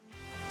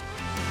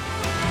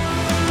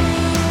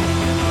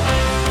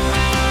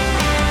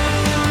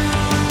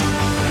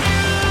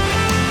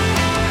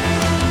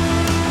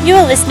You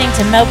are listening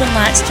to Melbourne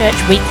Lights Church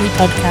Weekly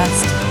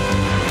Podcast.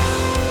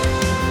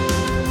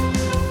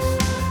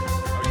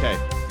 Okay.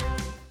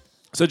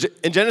 So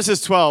in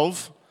Genesis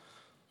 12,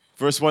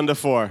 verse 1 to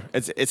 4,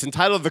 it's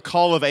entitled The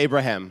Call of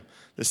Abraham,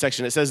 this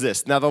section. It says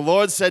this: Now the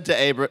Lord said to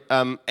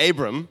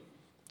the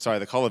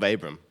call of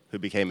Abram, who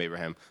became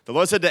Abraham. The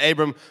Lord said to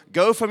Abram,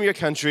 "Go from your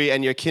country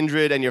and your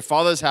kindred and your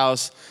father's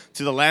house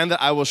to the land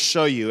that I will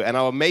show you, and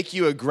I will make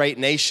you a great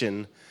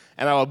nation,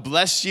 and I will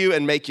bless you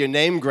and make your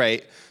name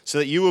great, so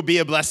that you will be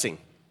a blessing.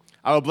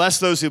 I will bless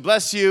those who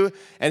bless you,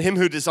 and him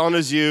who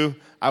dishonors you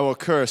I will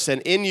curse,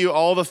 and in you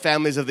all the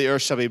families of the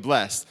earth shall be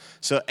blessed."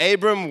 So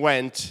Abram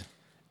went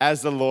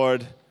as the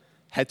Lord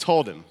had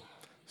told him.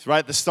 It's right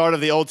at the start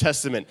of the Old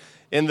Testament.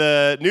 In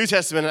the New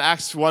Testament, in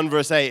Acts 1,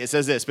 verse 8, it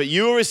says this: "But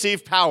you will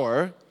receive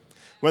power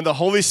when the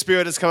Holy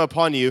Spirit has come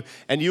upon you,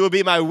 and you will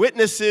be my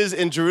witnesses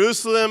in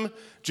Jerusalem,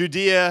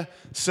 Judea,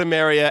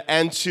 Samaria,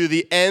 and to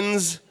the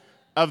ends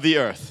of the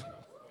earth."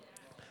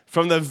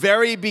 From the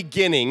very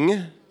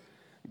beginning,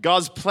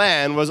 God's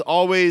plan was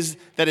always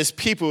that his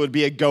people would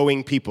be a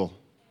going people.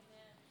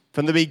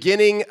 From the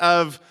beginning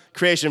of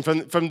creation,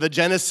 from the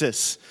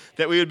Genesis,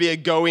 that we would be a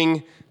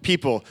going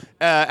people.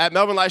 At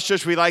Melbourne Lights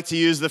Church, we like to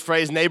use the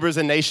phrase neighbors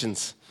and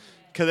nations,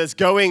 because it's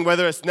going,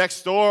 whether it's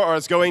next door or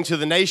it's going to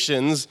the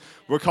nations,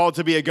 we're called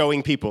to be a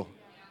going people.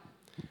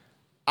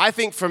 I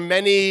think for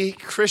many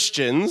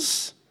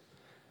Christians,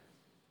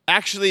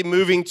 actually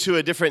moving to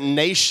a different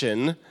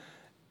nation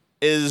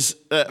is,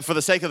 for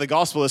the sake of the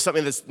gospel, is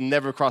something that's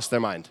never crossed their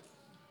mind.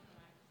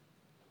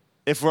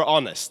 If we're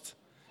honest.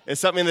 It's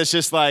something that's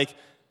just like,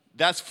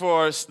 that's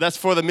for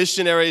the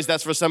missionaries,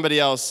 that's for somebody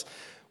else.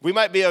 We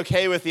might be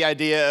okay with the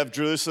idea of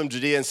Jerusalem,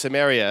 Judea, and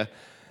Samaria,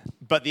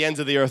 but the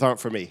ends of the earth aren't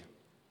for me.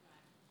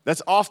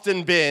 That's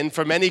often been,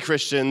 for many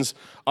Christians,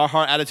 our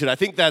heart attitude. I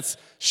think that's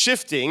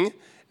shifting,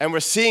 and we're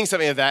seeing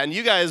something of that. And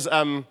you guys,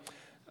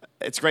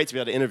 it's great to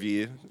be able to interview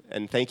you,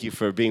 and thank you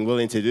for being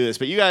willing to do this.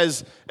 But you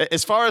guys,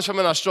 as far as from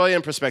an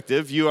Australian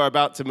perspective, you are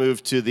about to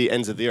move to the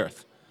ends of the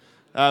earth.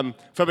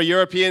 From a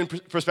European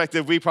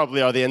perspective, we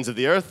probably are the ends of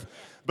the earth.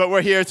 But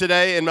we're here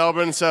today in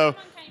Melbourne, so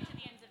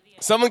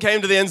someone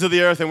came to the ends of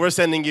the earth, and we're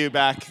sending you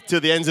back to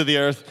the ends of the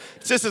earth.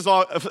 It's just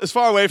as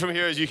far away from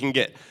here as you can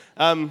get.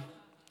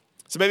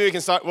 So maybe we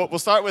can start. We'll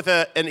start with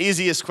an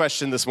easiest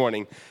question this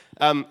morning.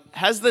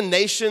 Has the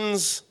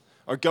nations,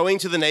 or going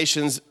to the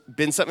nations,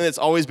 been something that's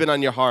always been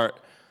on your heart,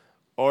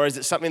 or is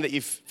it something that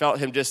you've felt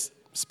him just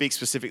speak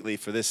specifically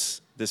for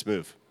this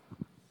move?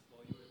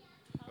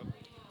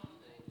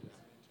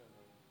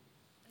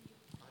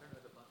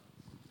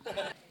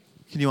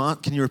 Can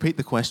you repeat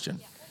the question?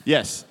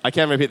 Yes, I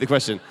can repeat the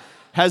question.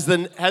 Has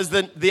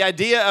the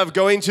idea of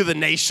going to the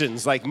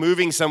nations, like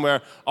moving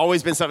somewhere,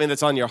 always been something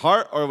that's on your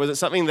heart, or was it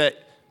something that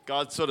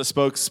God sort of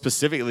spoke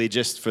specifically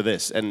just for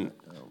this, and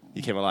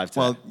you came alive to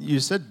Well, that? you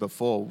said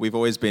before, we've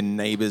always been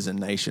neighbors and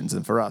nations,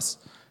 and for us,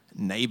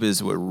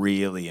 neighbors were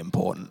really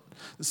important.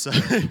 So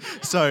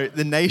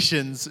the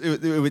nations,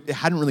 it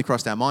hadn't really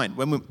crossed our mind.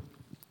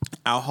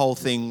 Our whole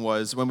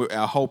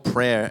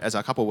prayer as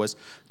our couple was,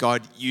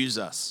 God, use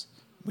us.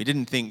 We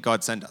didn't think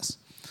God sent us.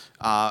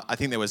 I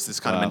think there was this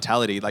kind of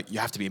mentality, like, you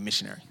have to be a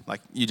missionary.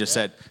 Like you just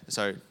said,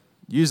 so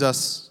use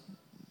us,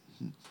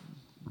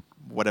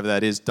 whatever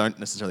that is, don't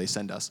necessarily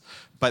send us.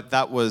 But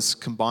that was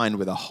combined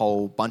with a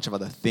whole bunch of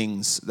other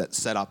things that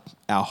set up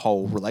our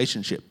whole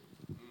relationship.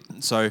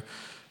 So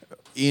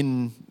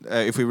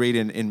if we read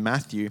in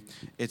Matthew,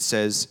 it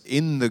says,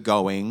 in the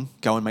going,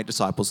 go and make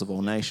disciples of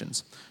all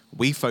nations.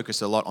 We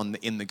focus a lot on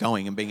the in the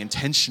going and being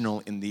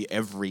intentional in the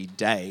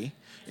everyday,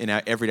 in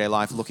our everyday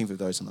life, looking for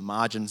those on the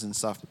margins and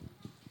stuff.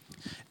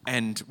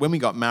 And when we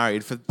got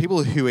married, for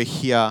people who were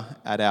here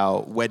at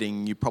our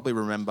wedding, you probably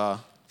remember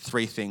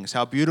 3 things.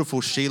 How beautiful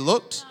she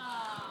looked.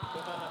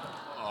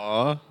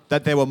 Aww.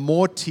 That there were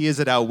more tears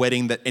at our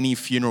wedding than any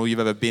funeral you've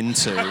ever been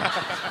to.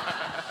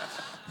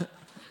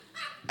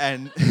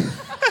 And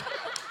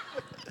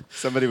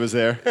Somebody was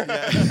there.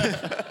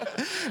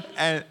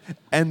 Yeah.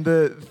 And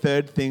the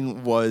third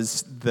thing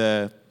was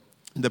the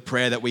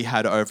prayer that we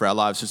had over our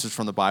lives. This was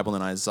from the Bible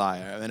in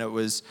Isaiah. And it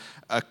was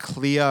a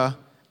clear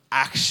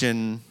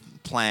action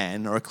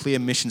plan, or a clear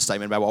mission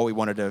statement about what we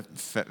wanted to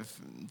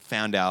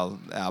found our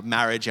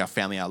marriage, our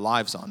family, our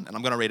lives on. And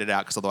I'm going to read it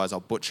out because otherwise I'll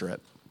butcher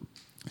it.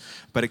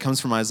 But it comes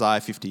from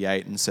Isaiah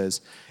 58 and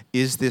says,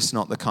 "Is this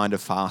not the kind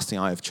of fasting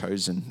I have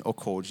chosen or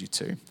called you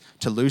to?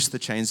 To loose the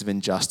chains of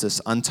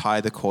injustice,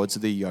 untie the cords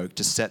of the yoke,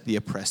 to set the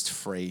oppressed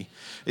free?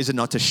 Is it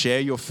not to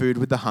share your food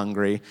with the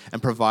hungry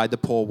and provide the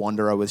poor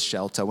wanderer with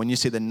shelter? When you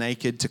see the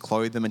naked, to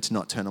clothe them and to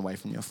not turn away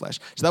from your flesh?"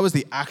 So that was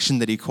the action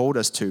that he called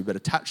us to, but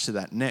attached to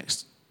that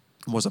next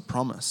was a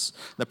promise.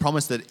 The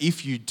promise that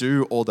if you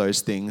do all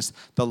those things,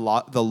 the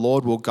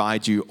Lord will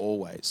guide you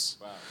always.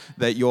 Wow.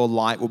 That your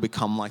light will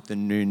become like the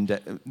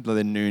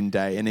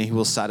noonday, and he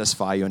will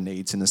satisfy your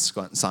needs in the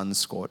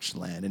sun-scorched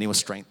land, and he will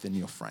strengthen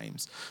your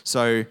frames.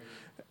 So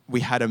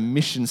we had a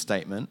mission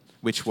statement,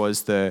 which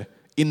was the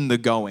in the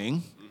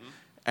going,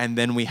 and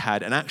then we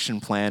had an action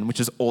plan,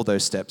 which is all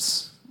those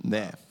steps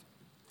there.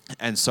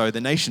 And so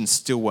the nations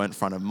still weren't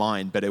front of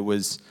mind, but it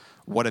was,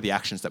 what are the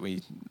actions that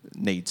we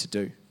need to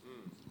do?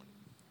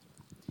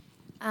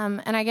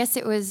 And I guess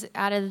it was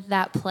out of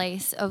that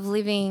place of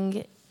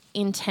living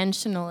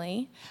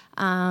intentionally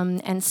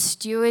and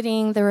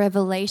stewarding the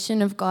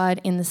revelation of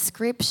God in the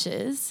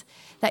scriptures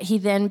that he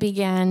then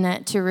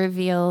began to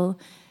reveal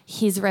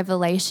his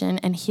revelation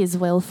and his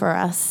will for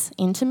us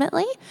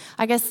intimately.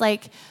 I guess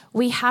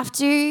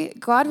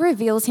God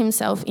reveals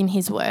himself in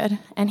his word,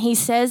 and he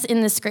says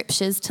in the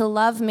scriptures, to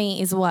love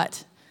me is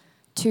what?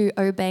 To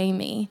obey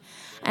me.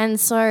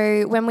 And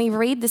so when we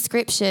read the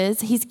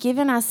scriptures, he's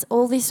given us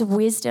all this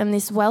wisdom,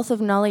 this wealth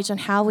of knowledge on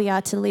how we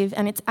are to live.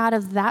 And it's out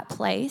of that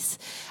place,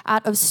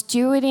 out of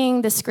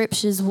stewarding the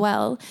scriptures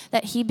well,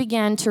 that he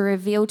began to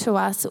reveal to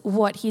us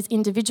what his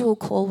individual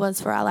call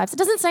was for our lives. It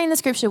doesn't say in the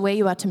scripture where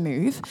you are to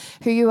move,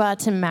 who you are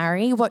to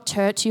marry, what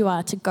church you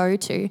are to go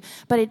to,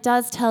 but it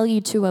does tell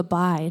you to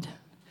abide.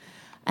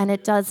 And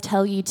it does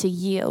tell you to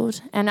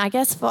yield. And I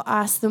guess for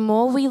us, the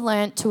more we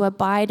learn to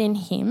abide in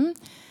him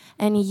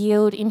and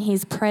yield in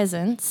his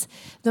presence,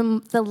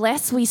 the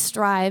less we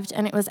strived,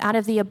 and it was out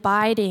of the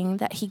abiding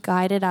that he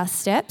guided our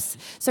steps.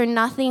 So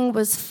nothing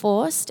was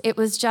forced. It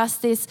was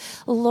just this,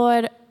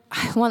 Lord,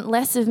 I want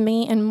less of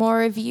me and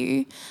more of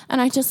you, and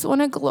I just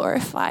want to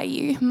glorify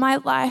you, my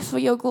life for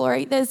your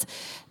glory. There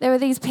were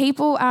these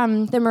people,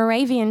 the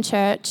Moravian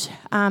church,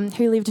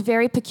 who lived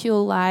very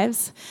peculiar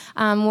lives,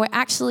 were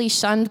actually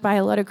shunned by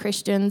a lot of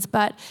Christians,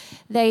 but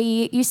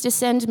they used to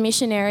send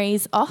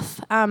missionaries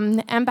off,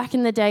 and back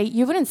in the day,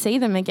 you wouldn't see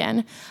them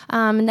again.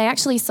 And they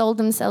actually sold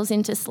themselves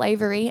into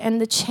slavery, and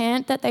the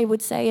chant that they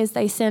would say as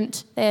they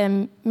sent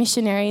their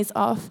missionaries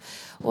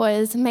off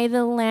was, may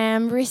the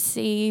Lamb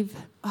receive...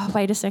 Oh,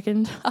 wait a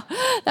second.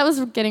 That was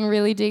getting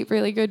really deep,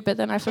 really good, but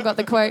then I forgot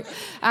the quote.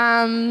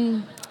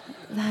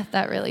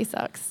 That really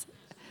sucks.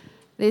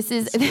 This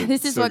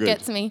is what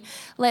gets me.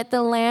 Let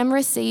the Lamb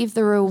receive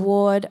the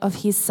reward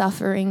of his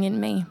suffering in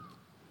me.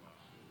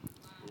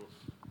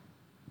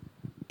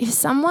 If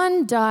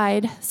someone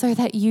died so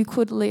that you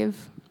could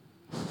live,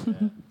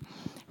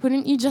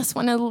 wouldn't you just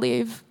want to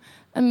live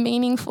a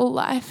meaningful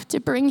life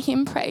to bring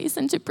him praise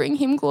and to bring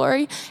him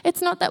glory?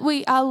 It's not that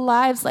we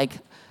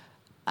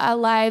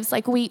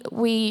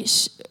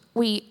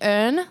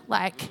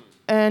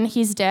earn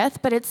his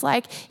death, but it's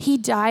like he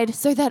died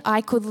so that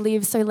I could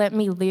live, so let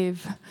me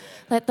live.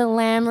 Let the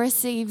Lamb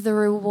receive the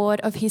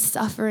reward of his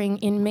suffering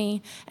in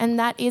me. And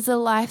that is a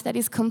life that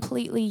is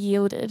completely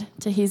yielded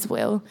to his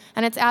will.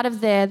 And it's out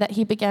of there that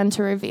he began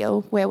to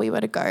reveal where we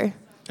were to go.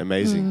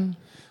 Amazing.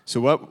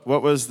 So what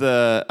was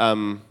the,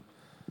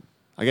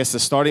 I guess the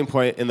starting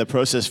point in the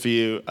process for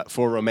you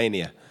for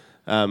Romania?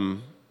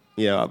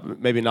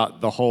 Maybe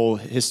not the whole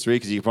history,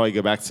 because you could probably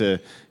go back to,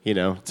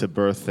 to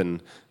birth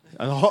and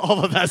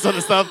all of that sort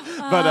of stuff.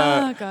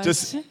 But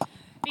just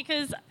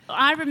because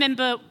I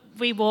remember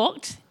we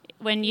walked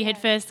when you had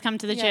first come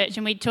to the church,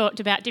 and we talked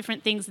about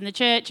different things in the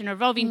church and a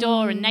revolving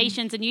door and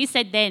nations, and you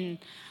said then,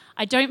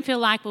 I don't feel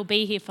like we'll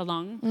be here for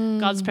long.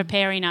 God's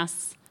preparing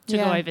us to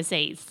go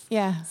overseas.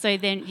 Yeah. So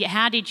then,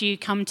 how did you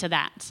come to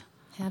that?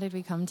 How did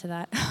we come to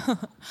that?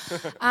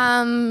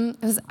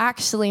 It was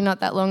actually not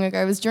that long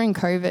ago. It was during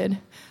COVID.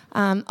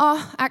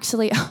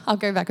 Actually, I'll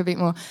go back a bit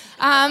more.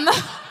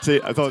 See,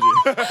 I told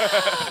you.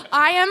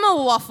 I am a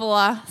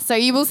waffler, so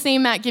you will see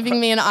Matt giving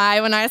me an eye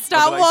when I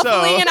start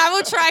waffling, and I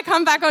will try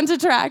come back onto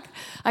track.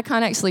 I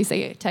can't actually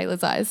see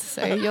Taylor's eyes,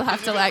 so you'll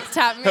have to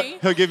tap me.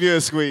 He'll give you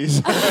a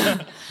squeeze.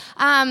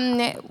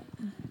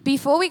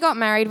 Before we got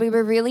married, we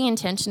were really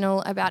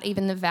intentional about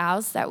even the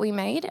vows that we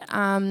made.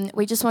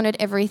 We just wanted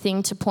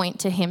everything to point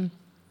to him.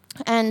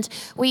 And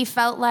we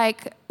felt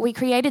like we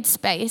created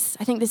space.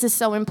 I think this is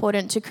so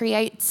important, to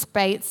create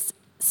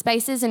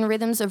spaces and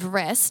rhythms of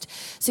rest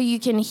so you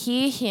can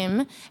hear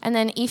him. And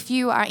then if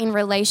you are in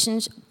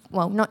relationship,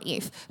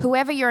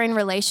 whoever you're in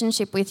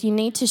relationship with, you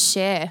need to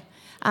share.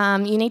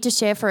 You need to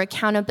share for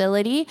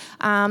accountability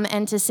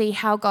and to see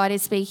how God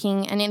is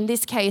speaking. And in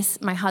this case,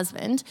 my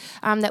husband,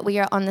 that we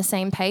are on the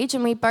same page.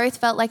 And we both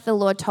felt like the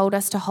Lord told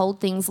us to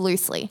hold things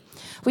loosely.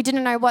 We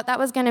didn't know what that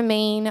was going to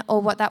mean or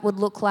what that would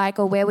look like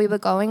or where we were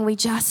going. We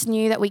just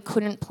knew that we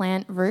couldn't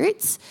plant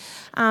roots.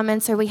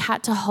 And so we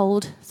had to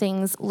hold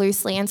things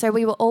loosely. And so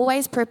we were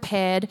always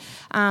prepared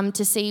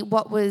to see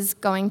what was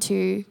going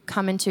to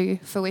come into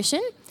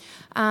fruition.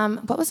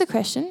 What was the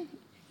question?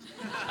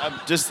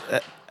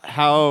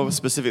 How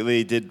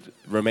specifically did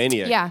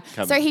Romania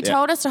come? So he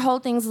told us to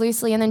hold things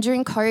loosely, and then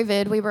during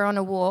COVID, we were on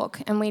a walk,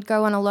 and we'd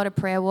go on a lot of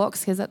prayer walks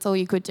because that's all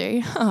you could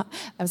do. That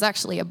was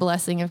actually a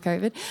blessing of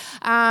COVID.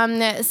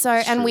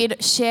 And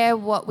we'd share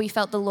what we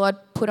felt the Lord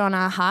put on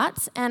our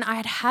hearts, and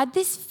I had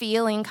this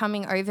feeling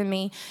coming over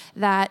me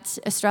that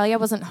Australia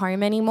wasn't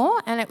home anymore,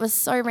 and it was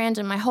so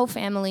random. My whole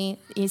family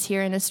is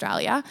here in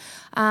Australia,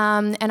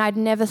 and I'd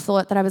never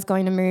thought that I was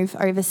going to move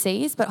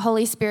overseas, but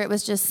Holy Spirit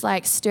was just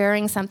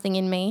stirring something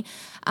in me,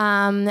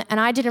 and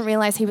I didn't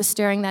realize he was stirring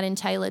stirring that in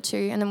Taylor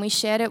too. And then we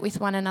shared it with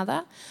one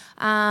another.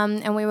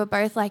 And we were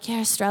both like, yeah,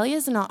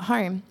 Australia's not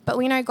home. But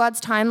we know God's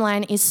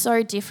timeline is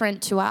so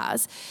different to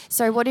ours.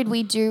 So what did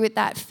we do with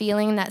that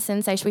feeling, that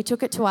sensation? We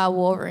took it to our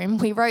war room.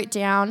 We wrote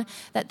down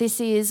that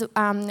this is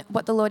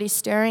what the Lord is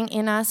stirring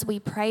in us. We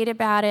prayed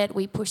about it.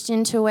 We pushed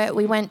into it.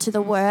 We went to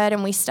the Word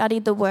and we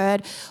studied the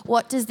Word.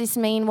 What does this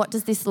mean? What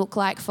does this look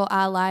like for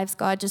our lives?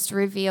 God, just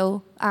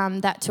reveal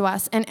that to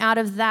us. And out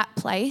of that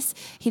place,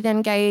 he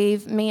then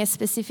gave me a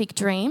specific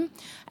dream.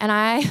 And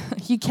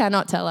you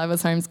cannot tell I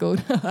was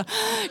homeschooled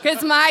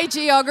because my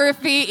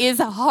geography is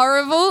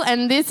horrible.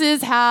 And this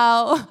is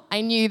how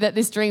I knew that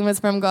this dream was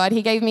from God.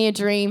 He gave me a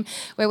dream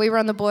where we were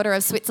on the border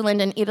of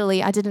Switzerland and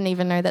Italy. I didn't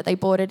even know that they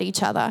bordered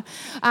each other.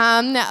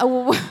 I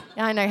know,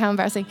 how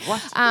embarrassing.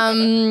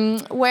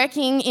 What?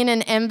 Working in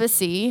an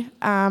embassy,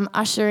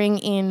 ushering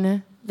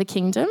in the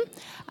kingdom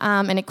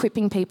and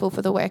equipping people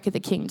for the work of the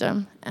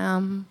kingdom.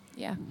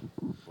 Yeah.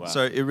 Wow.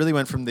 So it really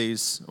went from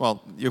these,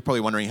 well, you're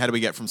probably wondering, how do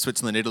we get from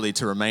Switzerland, Italy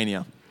to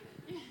Romania?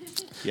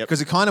 Yep. Because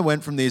it kind of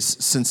went from these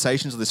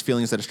sensations or these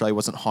feelings that Australia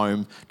wasn't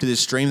home to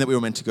this dream that we were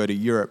meant to go to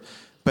Europe.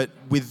 But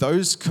with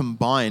those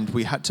combined,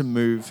 we had to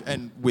move,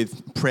 and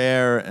with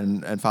prayer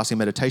and fasting and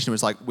meditation, it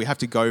was like we have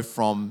to go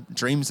from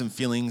dreams and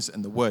feelings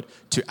and the word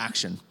to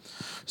action.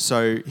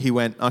 So he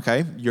went,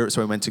 okay, Europe's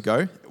where we meant to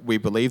go. We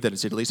believe that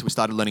it's Italy, so we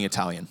started learning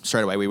Italian.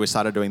 Straight away, we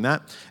started doing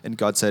that, and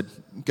God said,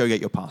 go get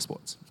your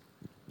passports.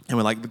 And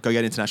we're like, go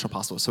get international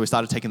passports. So we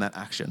started taking that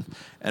action.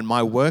 And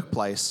my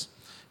workplace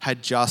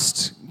had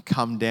just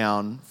come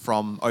down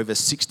from over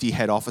 60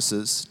 head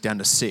offices down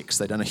to 6.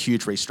 They'd done a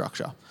huge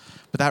restructure.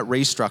 But that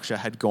restructure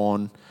had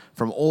gone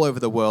from all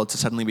over the world to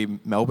suddenly be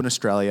Melbourne,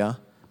 Australia,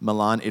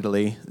 Milan,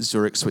 Italy,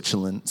 Zurich,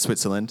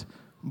 Switzerland,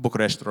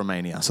 Bucharest,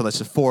 Romania. So that's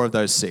just 4 of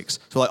those 6.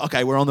 So we're like,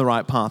 okay, we're on the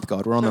right path,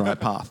 God. We're on the right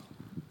path.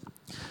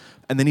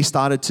 And then he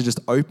started to just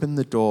open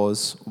the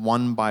doors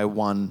one by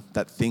one,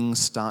 that things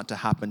start to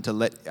happen to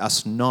let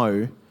us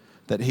know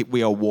that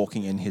we are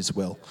walking in his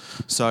will.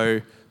 So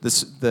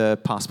the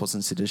passports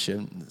and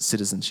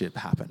citizenship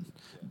happen.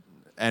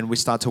 And we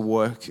start to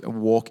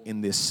walk in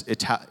this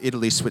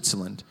Italy,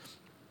 Switzerland.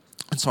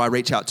 And so I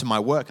reach out to my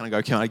work and I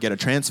go, can I get a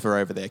transfer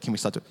over there? Can we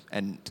start to?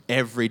 And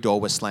every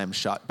door was slammed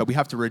shut. But we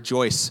have to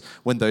rejoice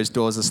when those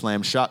doors are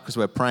slammed shut because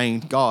we're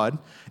praying, God,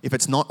 if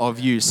it's not of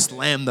you,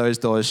 slam those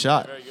doors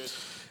shut. Very good.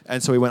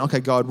 And so we went,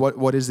 okay, God,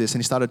 what is this? And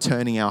he started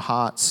turning our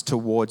hearts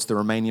towards the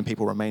Romanian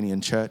people,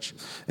 Romanian church.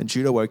 And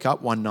Judah woke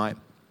up one night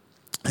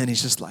and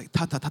he's just like,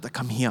 Tata,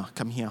 come here.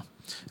 And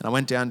I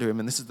went down to him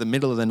and this is the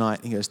middle of the night.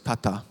 He goes,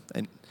 Tata,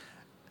 and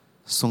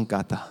sunt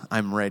gata,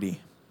 I'm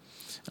ready.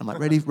 I'm like,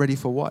 ready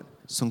for what?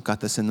 Sunt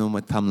gata să ne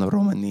mutăm la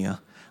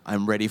Romania.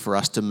 I'm ready for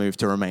us to move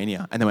to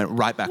Romania. And then went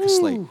right back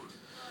asleep.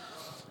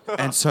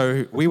 And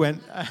so we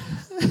went,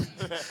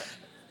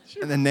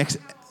 and the next...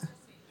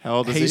 How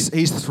old is he?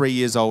 He's 3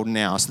 years old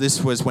now. So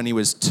this was when he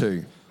was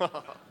 2.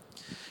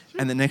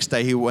 And the next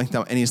day he went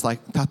up and he's like,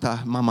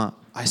 Tata, Mama,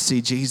 I see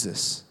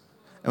Jesus.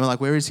 And we're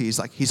like, where is he? He's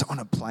like, he's on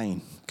a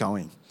plane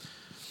going.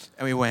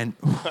 And we went,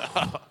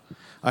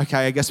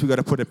 okay, I guess we got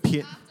to put a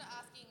pit. After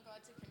asking God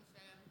to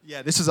confirm.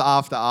 Yeah, this is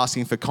after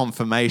asking for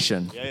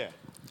confirmation. Yeah.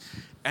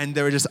 And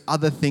there are just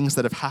other things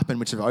that have happened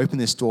which have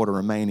opened this door to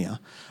Romania.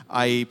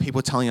 i.e.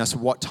 people telling us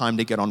what time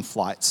to get on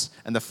flights.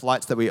 And the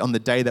flights that on the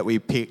day that we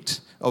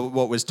picked, or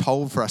what was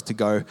told for us to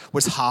go,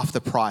 was half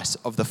the price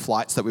of the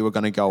flights that we were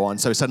going to go on.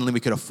 So suddenly we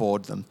could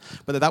afford them.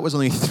 But that was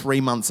only 3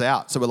 months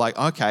out. So we're like,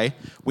 okay,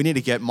 we need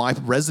to get my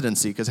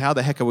residency, because how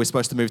the heck are we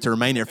supposed to move to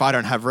Romania if I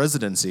don't have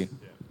residency?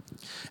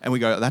 Yeah. And we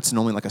go, that's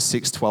normally like a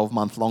 6,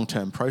 12-month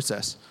long-term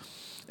process.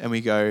 And we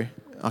go,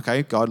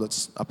 okay, God,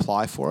 let's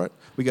apply for it.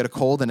 We get a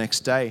call the next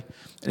day,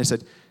 and it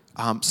said,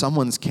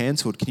 someone's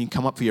cancelled. Can you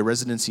come up for your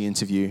residency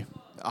interview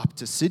up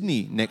to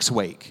Sydney next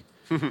week?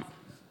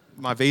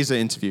 My visa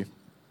interview.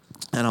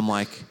 And I'm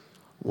like,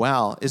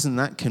 wow, isn't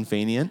that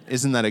convenient?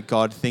 Isn't that a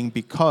God thing?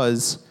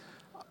 Because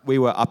we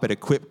were up at a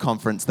Quip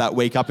conference that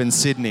week up in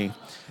Sydney.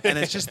 And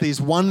it's just these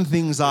one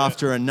things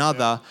after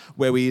another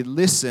where we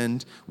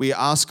listened, we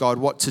asked God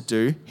what to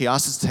do. He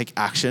asked us to take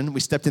action. We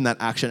stepped in that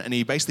action, and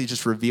he basically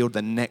just revealed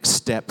the next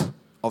step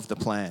of the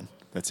plan.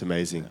 That's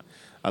amazing.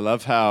 I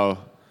love how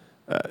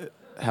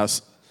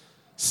it's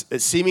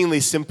seemingly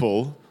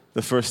simple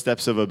the first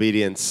steps of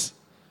obedience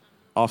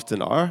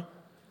often are.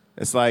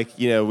 It's like,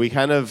 we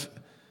kind of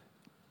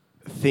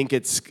think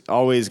it's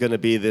always going to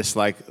be this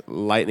like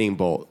lightning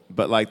bolt,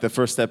 but like the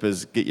first step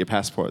is get your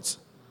passports.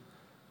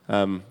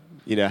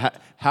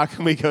 How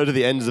can we go to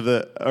the ends of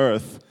the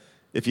earth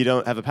if you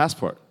don't have a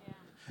passport?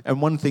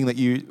 And one thing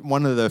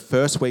one of the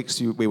first weeks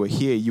we were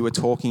here, you were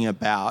talking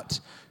about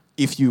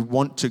if you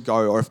want to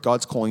go, or if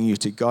God's calling you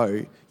to go,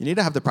 you need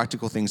to have the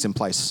practical things in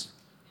place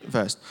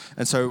first.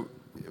 And so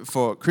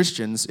for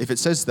Christians, if it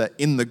says that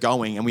in the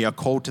going and we are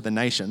called to the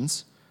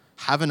nations,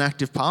 have an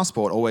active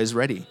passport always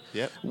ready.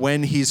 Yep.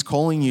 When he's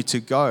calling you to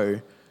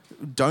go,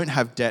 don't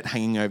have debt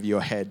hanging over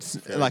your head,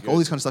 like all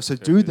these kind of stuff. So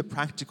do the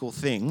practical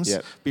things,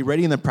 be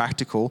ready in the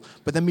practical,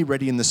 but then be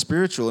ready in the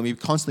spiritual, and be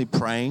constantly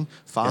praying,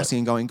 fasting,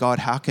 and going, God,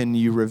 how can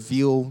you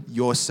reveal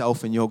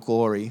yourself and your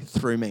glory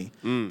through me?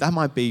 That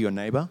might be your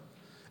neighbor,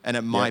 and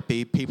it might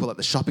be people at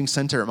the shopping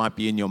center, it might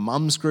be in your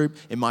mum's group,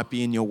 it might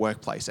be in your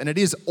workplace. And it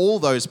is all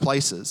those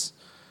places,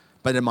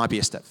 but it might be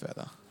a step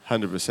further.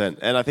 100%.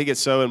 And I think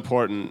it's so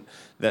important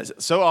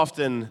that so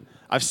often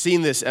I've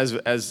seen this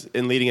as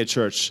in leading a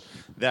church,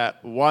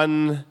 that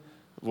one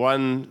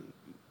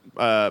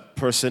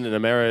person in a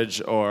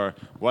marriage or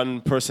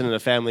one person in a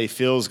family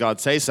feels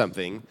God say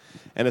something,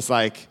 and it's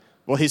like,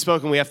 well, he's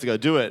spoken, we have to go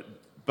do it.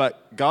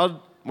 But God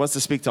wants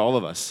to speak to all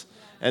of us,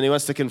 and he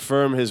wants to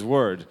confirm his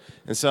word.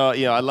 And so,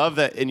 I love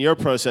that in your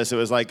process, it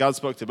was like God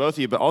spoke to both of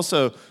you, but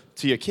also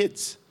to your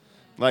kids.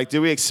 Like,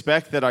 do we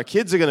expect that our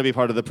kids are going to be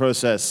part of the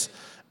process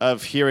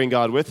of hearing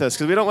God with us?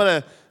 Because we don't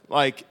want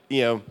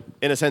to,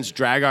 in a sense,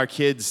 drag our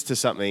kids to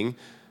something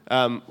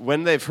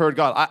when they've heard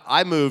God.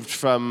 I moved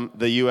from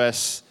the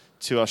U.S.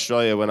 to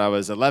Australia when I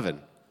was 11,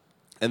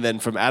 and then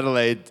from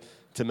Adelaide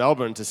to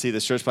Melbourne to see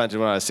this church planted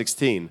when I was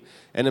 16.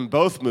 And in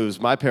both moves,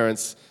 my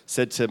parents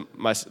said to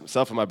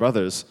myself and my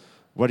brothers,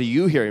 what are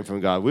you hearing from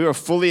God? We were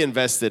fully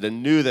invested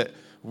and knew that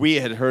we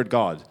had heard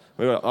God.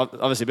 We were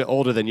obviously a bit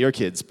older than your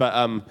kids, but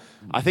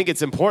I think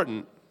it's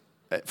important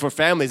for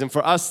families and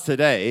for us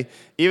today,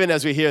 even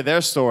as we hear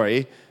their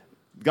story,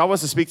 God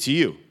wants to speak to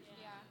you.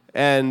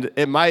 And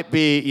it might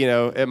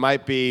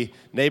be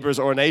neighbors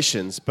or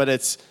nations, but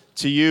it's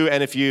to you,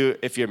 and if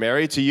you're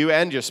married, to you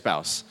and your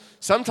spouse.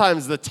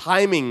 Sometimes the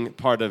timing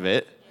part of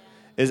it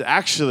is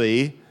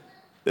actually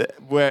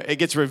where it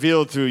gets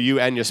revealed through you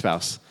and your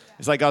spouse.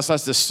 It's like God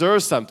starts to stir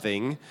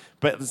something,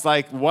 but it's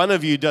like one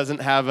of you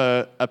doesn't have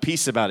a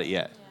piece about it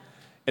yet.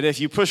 And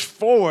if you push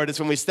forward, it's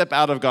when we step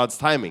out of God's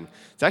timing.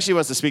 He actually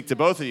wants to speak to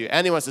both of you,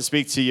 and he wants to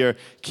speak to your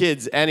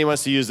kids, and he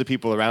wants to use the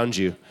people around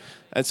you.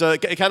 And so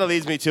it kind of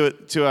leads me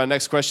to our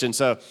next question.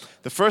 So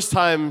the first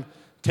time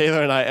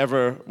Taylor and I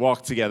ever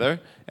walked together,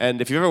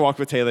 and if you ever walked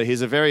with Taylor,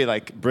 he's a very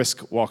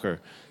brisk walker.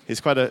 He's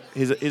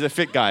a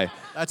fit guy.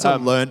 That's a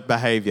learned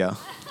behavior.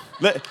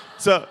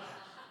 So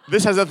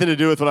this has nothing to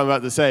do with what I'm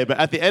about to say, but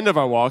at the end of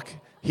our walk,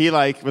 he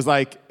was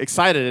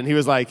excited, and he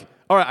was like,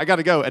 all right, I got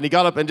to go. And he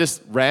got up and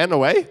just ran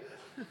away.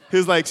 He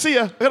was like, see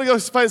ya, I got to go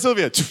find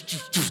Sylvia.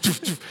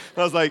 And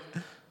I was like,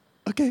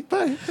 okay,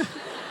 bye.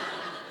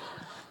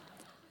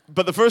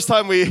 But the first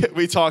time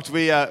we talked,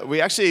 we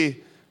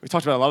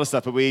talked about a lot of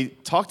stuff, but we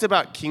talked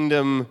about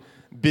kingdom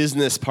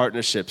business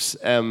partnerships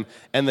and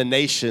the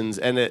nations.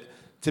 And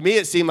to me,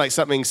 it seemed like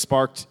something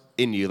sparked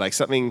in you, like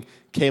something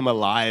came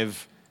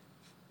alive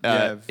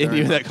in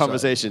you in that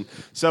conversation.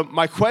 So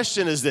my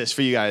question is this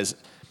for you guys.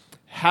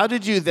 How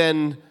did you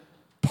then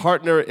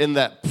partner in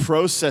that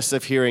process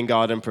of hearing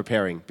God and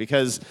preparing?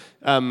 Because,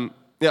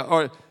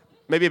 or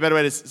maybe a better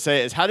way to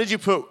say it is, how did you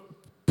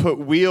put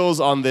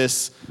wheels on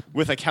this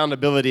with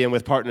accountability and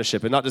with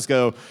partnership, and not just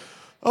go,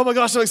 oh my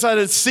gosh, I'm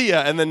excited, see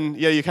ya, and then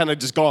you're kind of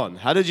just gone?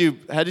 How did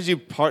you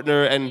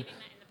partner and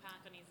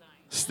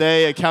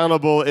stay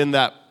accountable in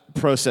that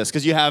process?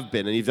 Because you have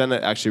been, and you've done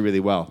it actually really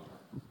well.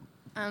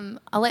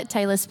 I'll let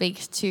Taylor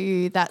speak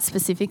to that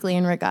specifically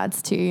in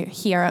regards to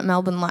here at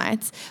Melbourne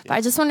Lights. But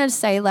I just wanted to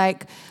say,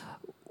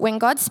 when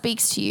God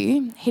speaks to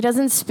you, he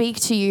doesn't speak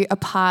to you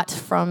apart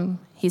from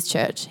his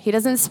church. He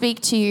doesn't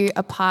speak to you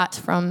apart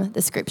from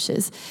the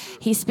scriptures.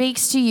 He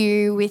speaks to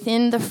you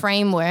within the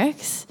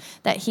frameworks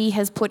that he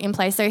has put in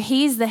place. So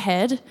he's the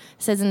head,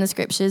 says in the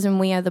scriptures, and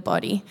we are the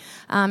body.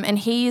 And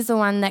he is the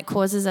one that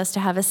causes us to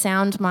have a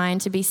sound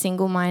mind, to be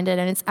single-minded.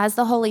 And it's as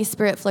the Holy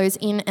Spirit flows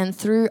in and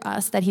through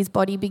us that his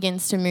body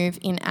begins to move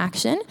in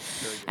action.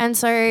 And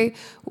so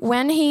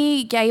when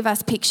he gave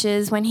us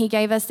pictures, when he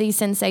gave us these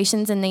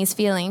sensations and these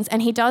feelings,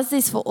 and he does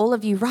this for all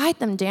of you, write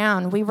them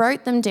down. We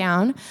wrote them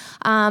down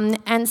and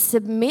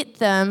submit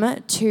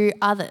them to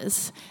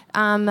others.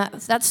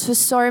 That's for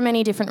so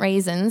many different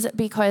reasons,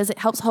 because it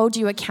helps hold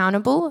you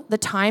accountable, the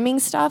timing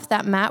stuff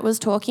that Matt was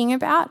talking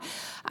about.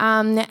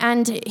 And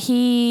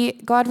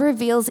God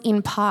reveals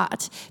in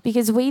part,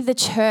 because we, the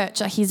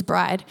church, are his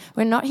bride.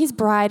 We're not his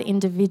bride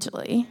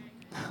individually.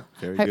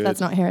 Very Hope good. That's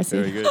not heresy.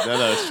 Very good.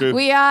 No, it's true.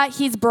 We are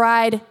his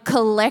bride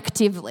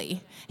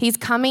collectively. He's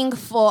coming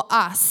for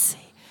us.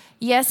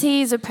 Yes,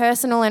 he is a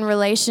personal and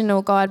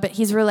relational God, but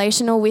he's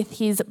relational with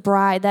his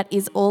bride. That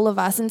is all of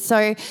us. And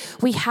so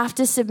we have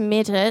to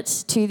submit it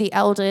to the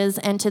elders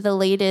and to the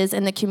leaders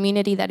and the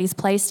community that he's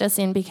placed us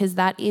in, because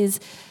that is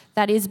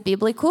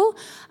biblical.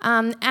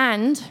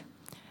 And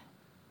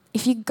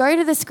if you go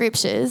to the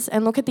scriptures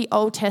and look at the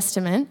Old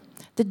Testament,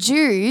 the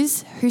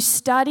Jews who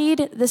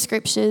studied the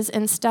scriptures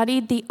and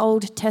studied the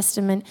Old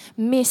Testament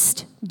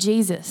missed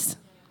Jesus.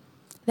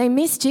 They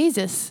missed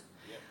Jesus.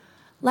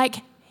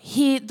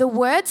 The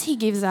words he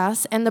gives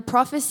us and the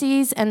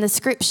prophecies and the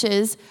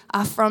scriptures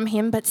are from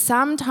him, but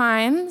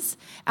sometimes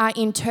our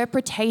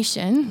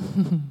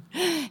interpretation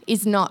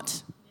is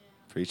not.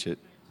 Preach it.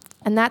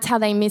 And that's how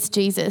they miss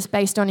Jesus,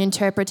 based on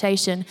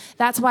interpretation.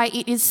 That's why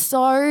it is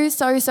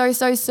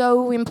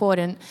so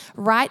important.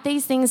 Write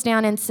these things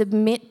down and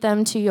submit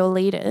them to your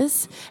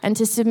leaders, and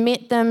to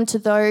submit them to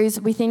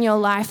those within your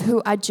life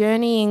who are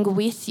journeying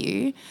with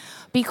you,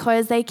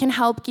 because they can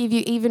help give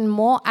you even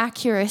more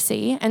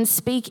accuracy and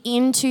speak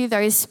into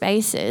those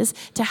spaces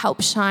to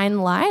help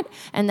shine light,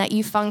 and that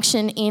you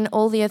function in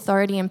all the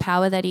authority and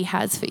power that he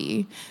has for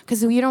you,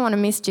 because you don't want to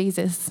miss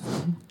Jesus.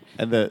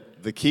 And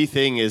the key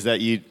thing is that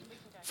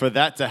for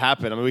that to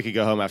happen, I mean, we could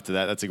go home after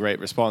that. That's a great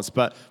response.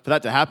 But for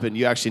that to happen,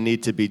 you actually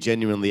need to be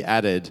genuinely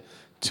added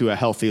to a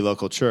healthy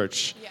local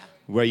church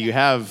where you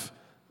have,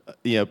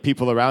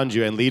 people around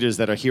you and leaders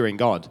that are hearing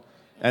God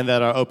and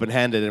that are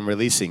open-handed and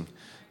releasing.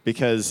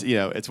 Because,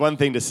 it's one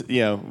thing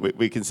to,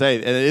 we can say,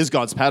 and it is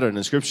God's pattern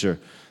in Scripture,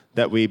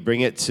 that we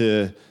bring it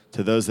to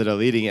those that are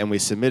leading and we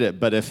submit it.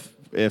 But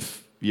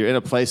if you're in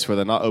a place where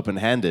they're not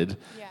open-handed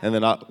and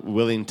they're not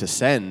willing to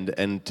send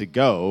and to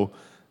go,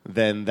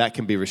 then that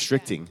can be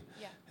restricting.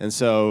 And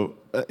so,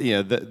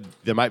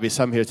 there might be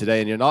some here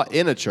today and you're not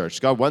in a church.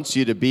 God wants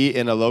you to be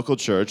in a local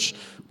church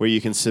where you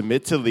can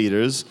submit to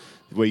leaders,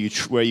 where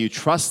you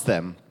trust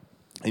them,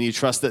 and you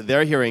trust that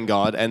they're hearing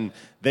God, and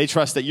they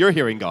trust that you're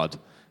hearing God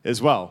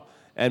as well,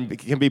 and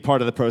can be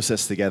part of the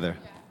process together.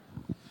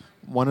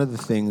 One of the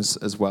things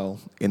as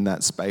well in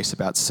that space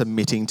about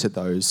submitting to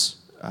those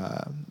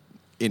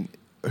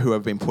who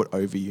have been put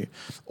over you,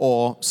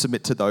 or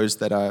submit to those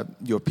that are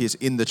your peers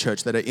in the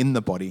church, that are in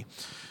the body.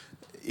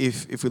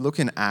 If we look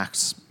in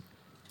Acts,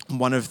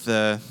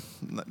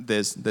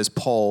 there's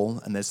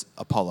Paul and there's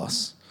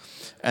Apollos.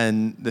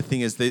 And the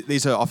thing is,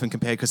 these are often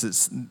compared because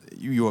it's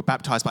you were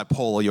baptized by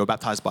Paul or you were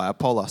baptized by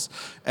Apollos.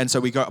 And so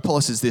we go,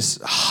 Apollos is this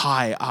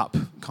high up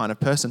kind of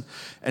person.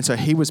 And so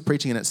he was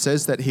preaching, and it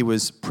says that he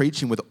was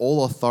preaching with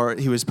all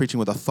authority. He was preaching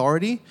with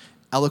authority,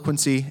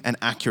 eloquency, and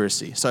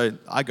accuracy. So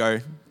I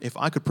go, if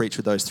I could preach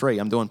with those three,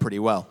 I'm doing pretty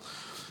well.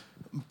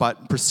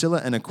 But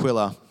Priscilla and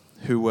Aquila,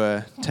 who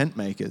were tent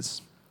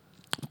makers,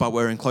 but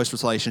were in close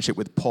relationship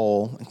with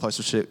Paul, in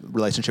close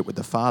relationship with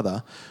the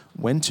Father,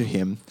 went to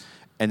him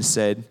and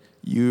said,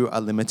 you are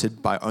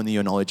limited by only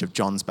your knowledge of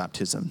John's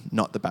baptism,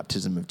 not the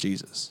baptism of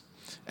Jesus.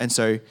 And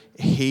so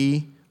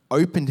he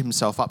opened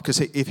himself up,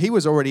 because if he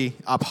was already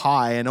up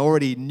high and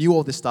already knew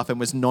all this stuff and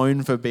was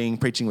known for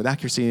preaching with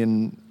accuracy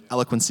and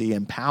eloquency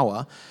and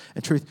power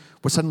and truth,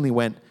 but suddenly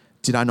went,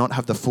 did I not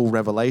have the full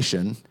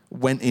revelation,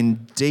 went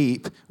in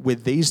deep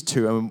with these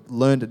two and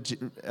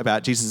learned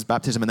about Jesus'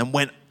 baptism, and then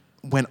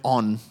went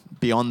on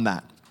beyond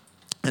that.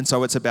 And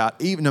so it's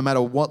about, even no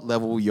matter what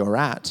level you're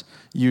at,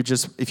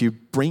 if you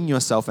bring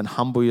yourself and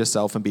humble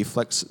yourself and be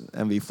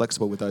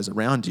flexible with those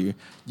around you,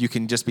 you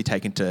can just be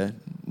taken to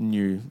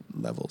new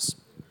levels.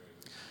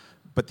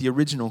 But the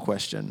original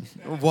question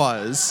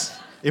was,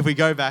 if we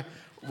go back,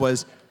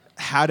 was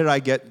how did I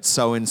get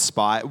so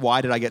inspired?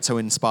 Why did I get so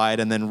inspired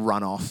and then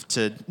run off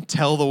to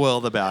tell the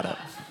world about it?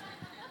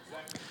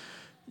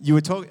 You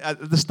were talking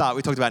at the start.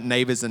 We talked about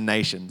neighbors and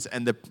nations,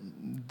 and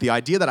the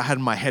idea that I had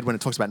in my head when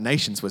it talks about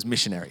nations was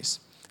missionaries.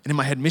 And in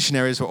my head,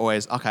 missionaries were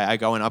always, okay, I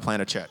go and I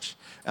plant a church.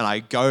 And I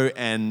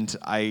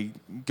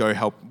go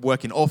help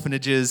work in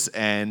orphanages,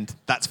 and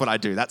that's what I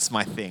do. That's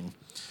my thing.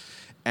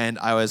 And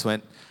I always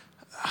went,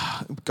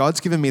 God's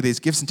given me these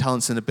gifts and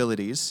talents and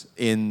abilities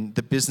in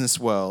the business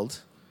world.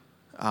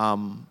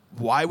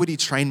 Why would he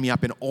train me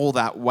up in all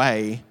that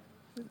way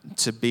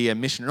to be a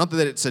missionary? Not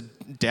that it's a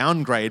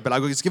downgrade, but I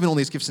was given all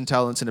these gifts and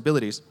talents and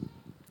abilities.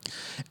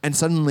 And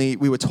suddenly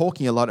we were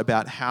talking a lot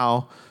about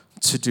how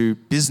to do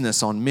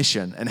business on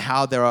mission, and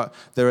how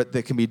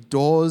there can be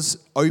doors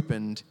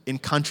opened in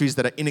countries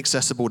that are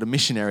inaccessible to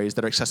missionaries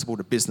that are accessible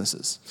to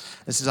businesses.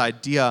 It's this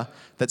idea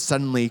that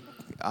suddenly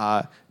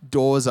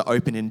doors are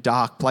open in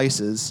dark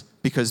places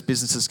because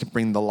businesses can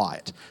bring the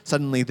light.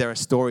 Suddenly there are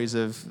stories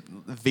of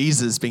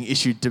visas being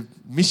issued to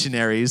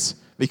missionaries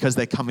because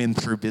they come in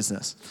through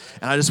business.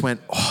 And I just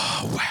went,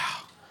 oh,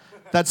 wow,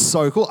 that's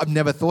so cool. I've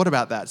never thought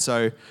about that.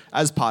 So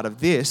as part of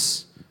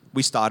this,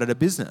 we started a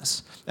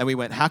business, and we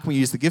went, how can we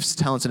use the gifts,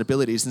 talents, and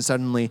abilities and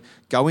suddenly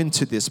go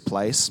into this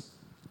place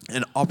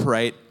and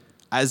operate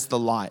as the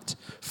light,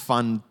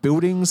 fund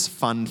buildings,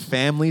 fund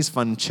families,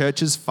 fund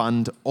churches,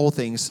 fund all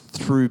things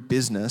through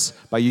business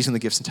by using the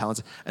gifts and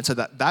talents. And so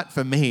that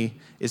for me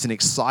is an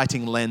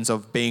exciting lens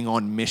of being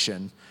on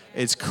mission.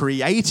 It's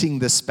creating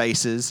the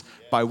spaces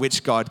by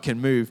which God can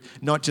move,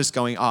 not just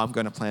going, oh, I'm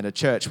going to plant a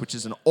church, which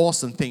is an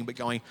awesome thing, but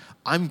going,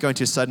 I'm going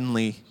to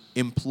suddenly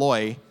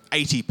employ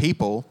 80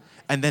 people.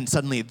 And then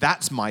suddenly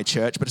that's my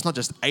church, but it's not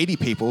just 80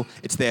 people,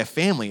 it's their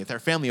family. If they're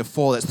a family of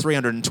 4, that's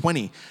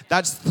 320.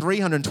 That's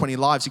 320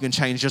 lives you can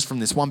change just from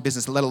this one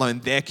business, let alone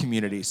their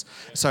communities.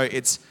 So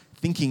it's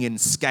thinking in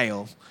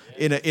scale,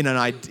 in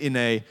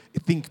a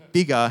think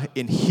bigger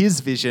in his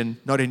vision,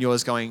 not in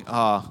yours going,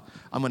 I'm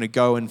going to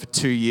go and for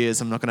 2 years,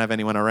 I'm not going to have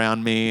anyone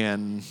around me,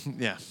 and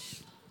yeah.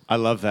 I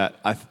love that.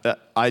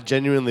 I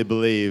genuinely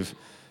believe,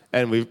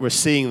 and we're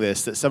seeing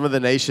this, that some of the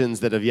nations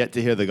that have yet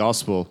to hear the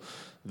gospel,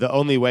 the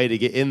only way to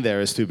get in there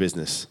is through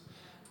business.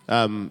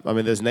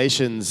 There's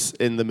nations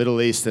in the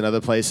Middle East and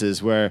other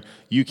places where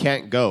you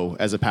can't go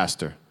as a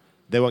pastor.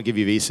 They won't give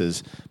you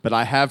visas. But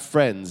I have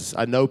friends,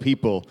 I know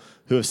people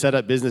who have set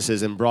up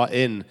businesses and brought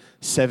in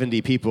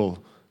 70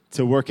 people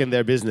to work in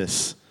their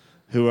business,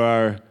 who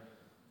are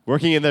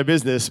working in their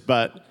business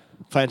but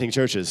planting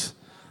churches.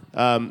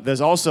 I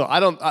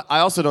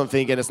also don't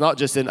think, and it's not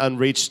just in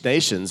unreached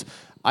nations,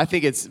 I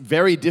think it's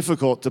very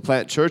difficult to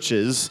plant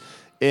churches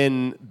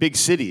in big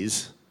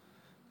cities,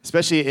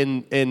 especially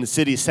in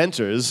city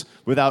centers,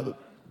 without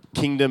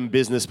kingdom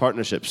business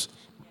partnerships.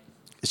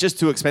 It's just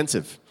too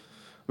expensive.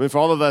 For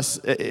all of us,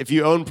 if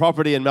you own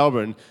property in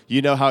Melbourne,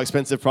 you know how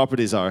expensive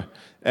properties are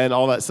and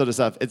all that sort of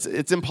stuff.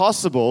 It's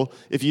impossible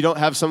if you don't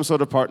have some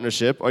sort of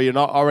partnership or you're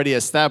not already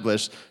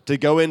established to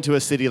go into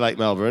a city like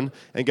Melbourne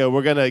and go,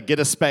 we're going to get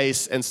a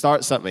space and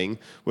start something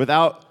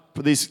without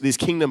these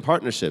kingdom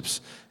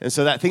partnerships. And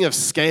so that thing of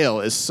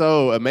scale is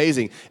so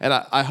amazing. And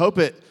I hope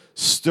it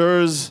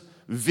stirs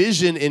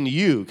vision in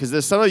you, because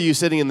there's some of you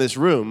sitting in this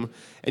room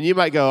and you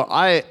might go,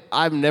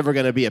 I'm never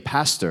going to be a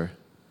pastor.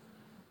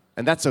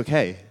 And that's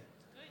okay.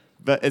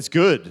 But it's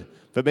good.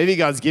 But maybe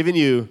God's given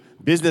you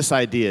business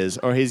ideas,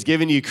 or he's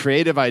given you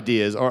creative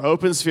ideas or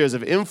open spheres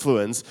of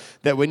influence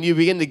that when you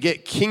begin to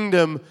get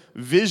kingdom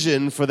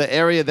vision for the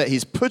area that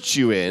he's put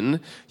you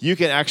in, you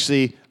can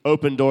actually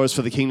open doors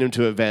for the kingdom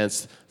to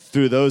advance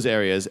through those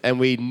areas. And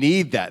we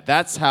need that.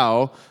 That's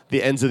how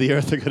the ends of the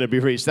earth are going to be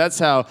reached. That's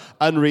how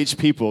unreached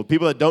people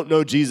that don't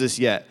know Jesus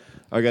yet,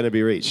 are going to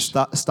be reached.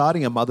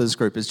 Starting a mother's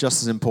group is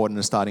just as important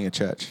as starting a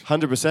church.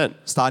 100%.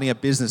 Starting a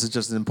business is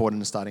just as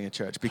important as starting a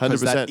church,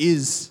 because 100%. That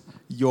is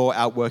your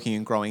outworking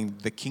and growing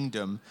the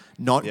kingdom,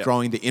 not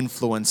growing the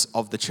influence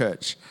of the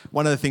church.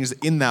 One of the things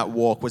in that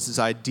walk was this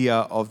idea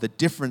of the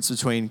difference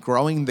between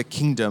growing the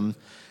kingdom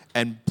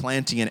and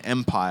planting an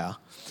empire.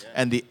 Yeah.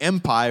 And the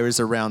empire is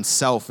around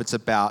self. It's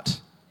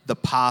about the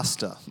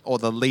pastor or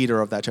the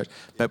leader of that church.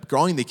 But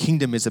growing the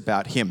kingdom is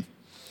about him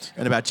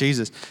and about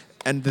Jesus.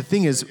 And the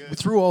thing is,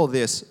 through all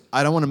this,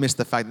 I don't want to miss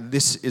the fact that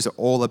this is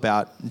all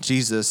about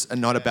Jesus and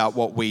not about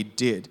what we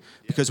did.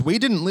 Because we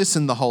didn't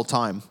listen the whole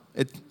time.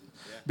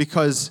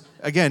 Because,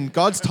 again,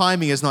 God's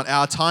timing is not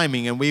our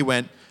timing. And we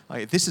went,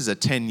 this is a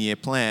 10-year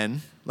plan.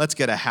 Let's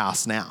get a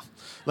house now.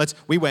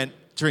 We went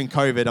during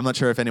COVID. I'm not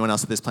sure if anyone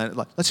else at this planet,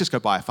 let's just go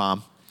buy a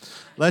farm.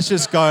 Let's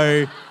just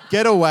go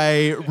get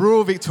away,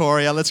 rural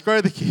Victoria. Let's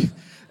grow the kids.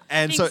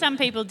 I think some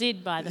people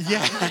did buy the farm.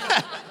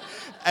 Yeah.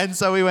 And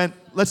so we went,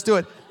 let's do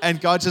it. And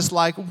God just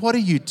like, what are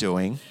you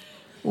doing?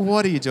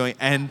 What are you doing?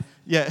 And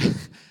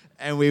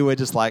and we were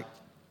just like,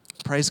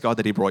 praise God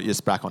that he brought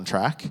us back on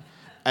track.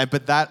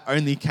 But that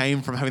only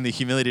came from having the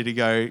humility to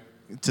go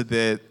to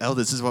the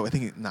elders. This is what we're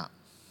thinking. No,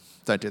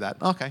 don't do that.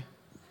 Okay.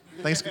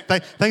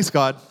 Thanks,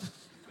 God.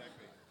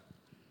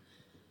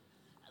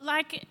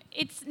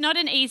 It's not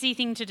an easy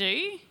thing to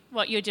do,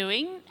 what you're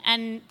doing.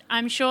 And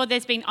I'm sure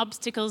there's been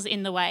obstacles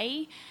in the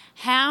way.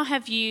 How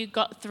have you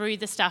got through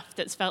the stuff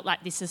that's felt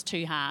like this is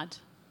too hard?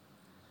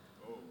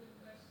 Oh,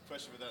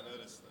 question without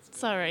notice. That's good.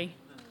 Sorry.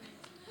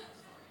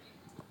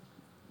 Yeah,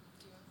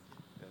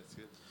 that's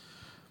good.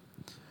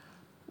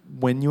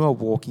 When you are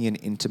walking in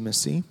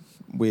intimacy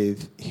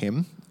with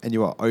him and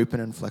you are open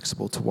and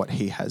flexible to what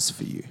he has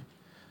for you,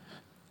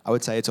 I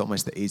would say it's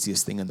almost the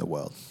easiest thing in the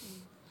world.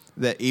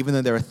 That even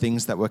though there are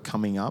things that were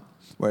coming up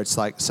where it's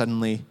like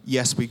suddenly,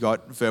 yes, we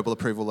got verbal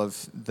approval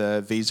of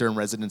the visa and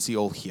residency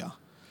all here.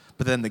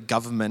 But then the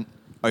government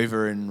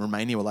over in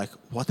Romania were like,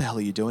 what the hell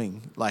are you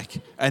doing?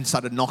 And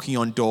started knocking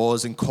on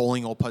doors and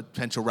calling all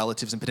potential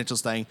relatives and potential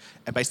staying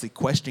and basically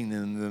questioning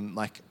them,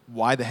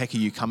 why the heck are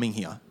you coming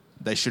here?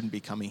 They shouldn't be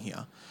coming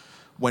here.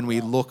 When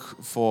we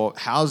look for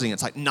housing,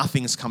 it's like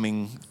nothing's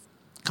coming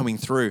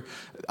through.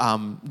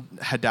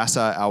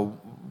 Hadassah, our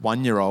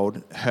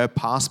 1-year-old, her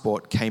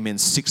passport came in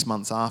 6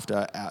 months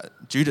after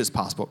Judah's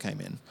passport came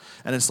in.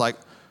 And it's like,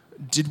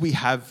 did we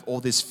have all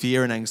this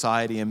fear and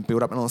anxiety and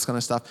build up and all this kind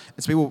of stuff?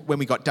 It's people, when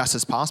we got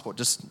Dassa's passport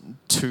just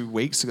 3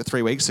 weeks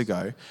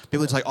ago,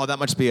 people are like, oh, that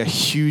must be a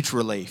huge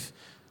relief.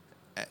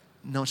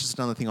 No, it's just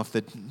another thing off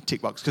the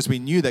tick box, because we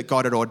knew that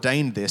God had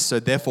ordained this, so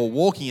therefore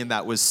walking in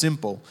that was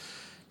simple.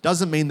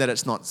 Doesn't mean that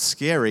it's not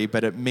scary,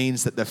 but it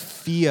means that the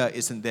fear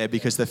isn't there,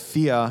 because the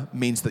fear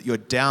means that you're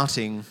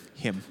doubting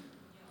him.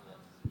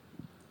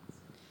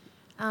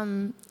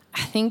 I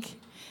think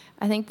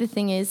the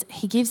thing is,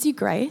 he gives you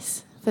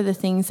grace for the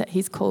things that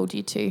he's called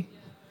you to.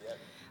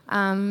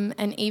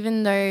 And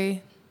even though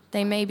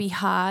they may be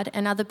hard,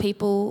 and other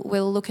people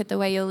will look at the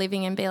way you're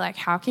living and be like,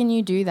 how can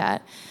you do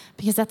that?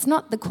 Because that's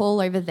not the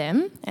call over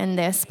them and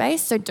their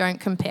space, so don't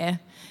compare.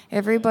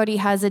 Everybody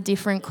has a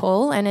different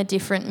call and a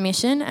different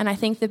mission, and I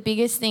think the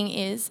biggest thing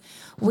is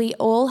we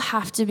all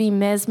have to be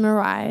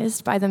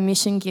mesmerized by the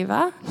mission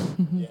giver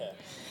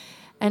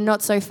and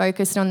not so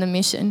focused on the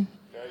mission.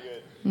 Very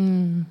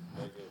good.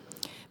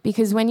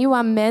 Because when you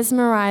are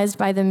mesmerized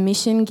by the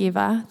mission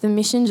giver, the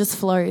mission just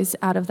flows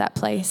out of that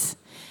place.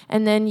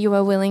 And then you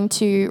are willing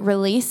to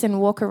release and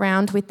walk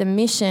around with the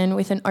mission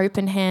with an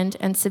open hand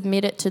and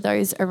submit it to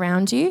those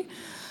around you.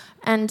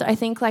 And I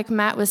think, like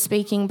Matt was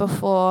speaking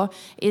before,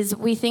 is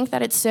we think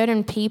that it's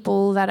certain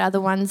people that are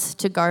the ones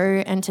to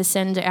go and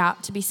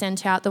to be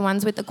sent out, the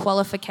ones with the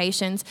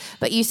qualifications.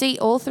 But you see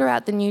all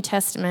throughout the New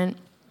Testament,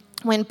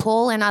 when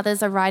Paul and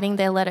others are writing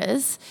their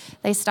letters,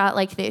 they start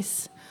like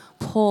this: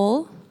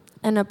 Paul,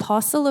 an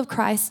apostle of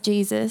Christ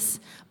Jesus,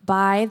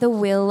 by the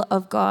will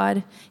of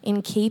God,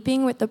 in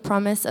keeping with the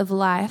promise of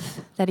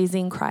life that is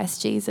in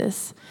Christ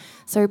Jesus.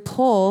 So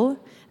Paul,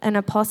 an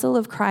apostle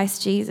of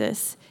Christ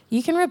Jesus,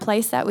 you can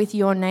replace that with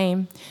your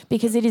name,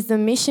 because it is the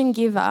mission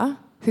giver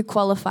who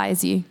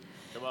qualifies you.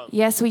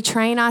 Yes, we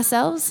train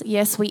ourselves.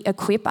 Yes, we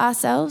equip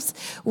ourselves.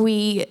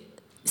 We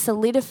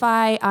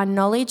solidify our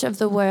knowledge of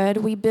the word.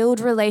 We build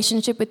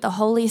relationship with the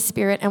Holy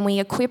Spirit, and we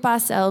equip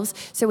ourselves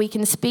so we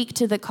can speak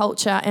to the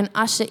culture and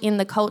usher in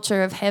the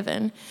culture of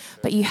heaven.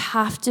 But you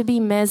have to be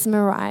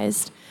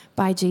mesmerized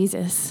by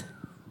Jesus.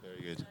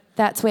 Very good.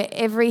 That's where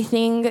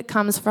everything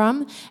comes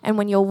from. And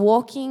when you're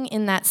walking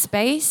in that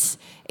space,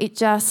 it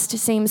just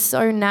seems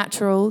so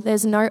natural.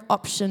 There's no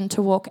option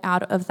to walk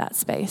out of that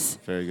space.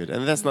 Very good.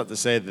 And that's not to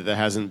say that there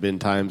hasn't been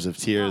times of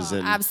tears.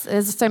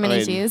 There's so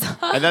many tears.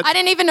 and I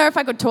didn't even know if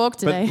I could talk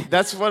today. But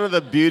that's one of the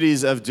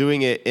beauties of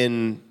doing it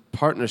in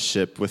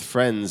partnership with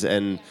friends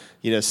and,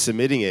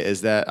 submitting it,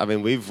 is that,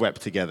 we've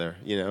wept together.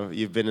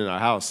 You've been in our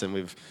house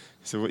and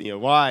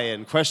why,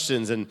 and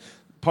questions. And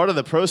part of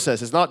the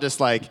process is not just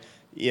like,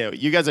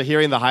 you guys are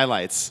hearing the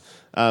highlights,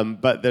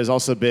 but there's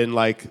also been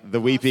like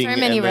the weeping. So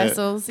many and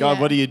wrestles. God,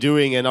 yeah. what are you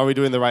doing? And are we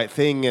doing the right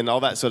thing? And all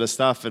that sort of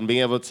stuff. And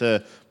being able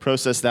to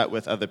process that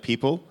with other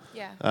people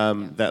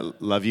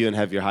that love you and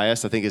have your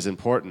highest, I think is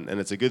important.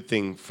 And it's a good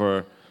thing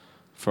for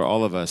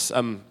all of us.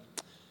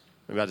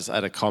 Maybe I'll just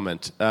add a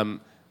comment.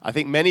 I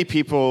think many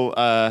people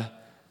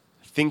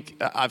think,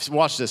 I've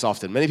watched this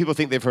often, many people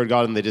think they've heard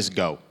God and they just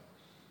go.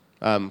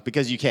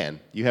 Because you can.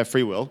 You have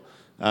free will.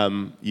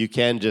 You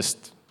can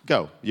just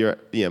go.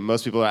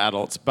 Most people are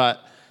adults,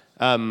 but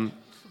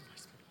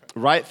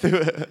right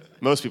through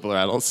most people are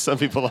adults, some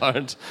people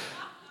aren't.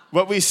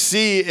 What we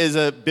see is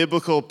a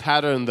biblical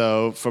pattern,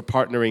 though, for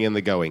partnering in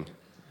the going.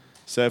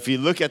 So if you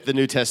look at the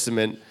New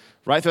Testament,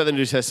 right throughout the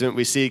New Testament,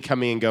 we see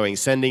coming and going,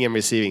 sending and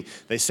receiving.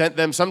 They sent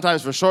them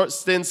sometimes for short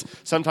stints,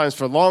 sometimes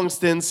for long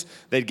stints.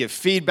 They'd give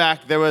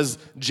feedback. There was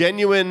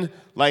genuine,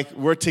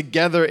 we're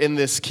together in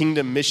this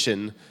kingdom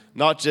mission,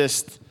 not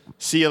just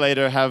see you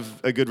later, have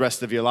a good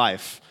rest of your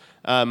life.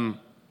 And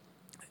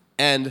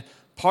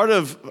part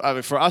of,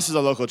 for us as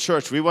a local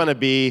church, we want to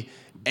be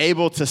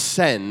able to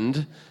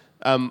send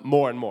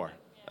more and more.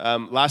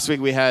 Last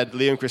week we had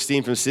Leo and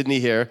Christine from Sydney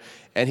here,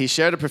 and he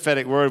shared a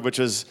prophetic word, which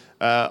was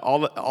all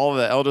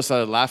the elders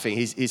started laughing.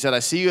 He said, I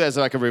see you as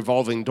like a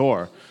revolving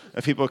door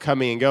of people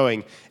coming and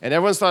going. And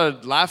everyone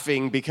started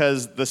laughing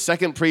because the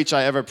second preach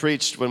I ever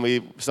preached when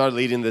we started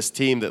leading this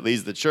team that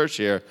leads the church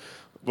here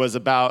was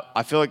about,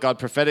 I feel like God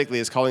prophetically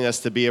is calling us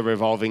to be a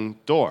revolving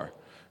door.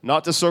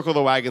 Not to circle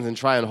the wagons and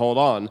try and hold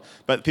on,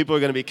 but people are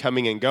going to be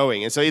coming and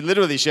going. And so he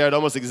literally shared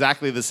almost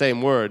exactly the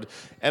same word,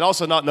 and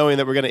also not knowing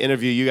that we're going to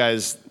interview you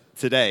guys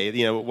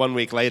today, 1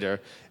 week later,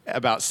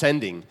 about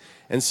sending.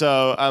 And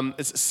so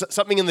it's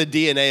something in the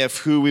DNA of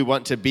who we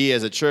want to be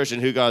as a church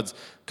and who God's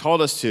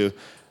called us to.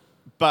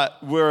 But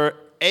we're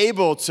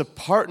able to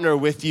partner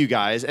with you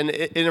guys, and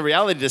in a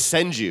reality to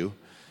send you,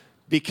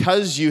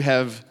 because you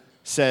have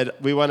said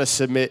we want to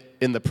submit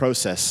in the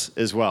process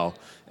as well.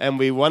 And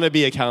we want to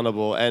be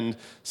accountable. And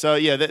so,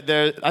 I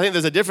think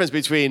there's a difference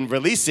between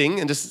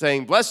releasing and just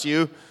saying, bless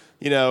you,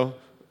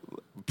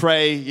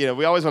 pray,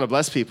 we always want to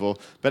bless people,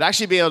 but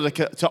actually being able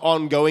to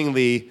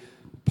ongoingly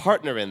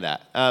partner in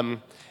that.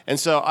 And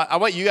so I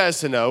want you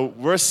guys to know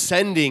we're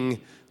sending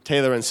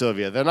Taylor and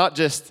Sylvia. They're not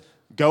just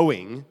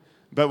going,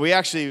 but we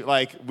actually,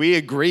 we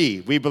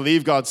agree. We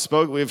believe God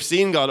spoke. We've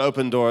seen God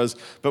open doors,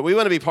 but we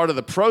want to be part of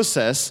the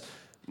process,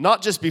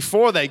 not just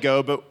before they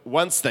go, but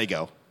once they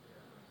go.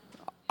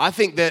 I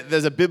think that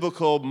there's a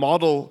biblical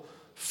model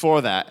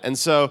for that. And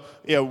so,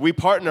 we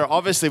partner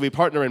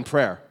in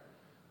prayer.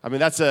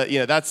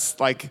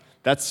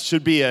 That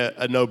should be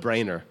a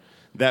no-brainer,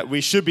 that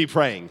we should be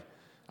praying.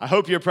 I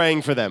hope you're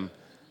praying for them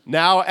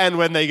now and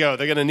when they go.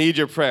 They're going to need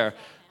your prayer.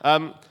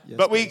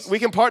 But we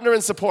can partner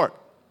in support.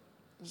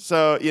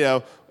 So,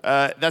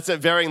 that's at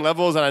varying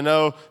levels, and I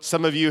know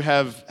some of you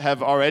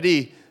have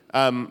already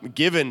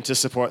given to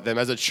support them.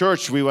 As a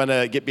church, we want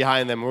to get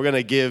behind them. We're going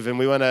to give, and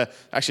we want to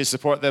actually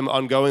support them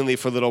ongoingly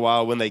for a little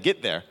while when they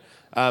get there.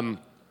 On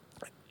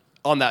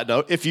that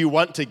note, if you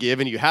want to give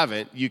and you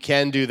haven't, you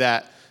can do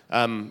that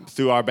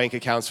through our bank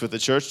accounts with the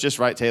church. Just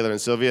write Taylor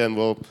and Sylvia, and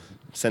we'll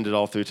send it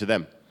all through to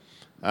them.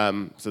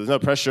 So there's no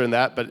pressure in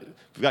that, but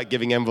we've got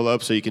giving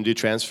envelopes so you can do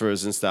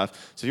transfers and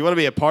stuff. So if you want to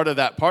be a part of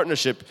that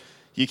partnership,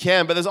 you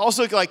can. But there's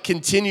also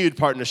continued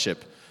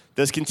partnership.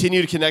 There's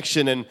continued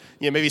connection and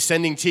maybe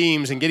sending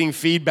teams and getting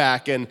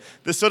feedback and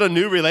this sort of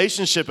new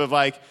relationship of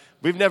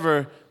we've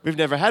never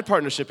had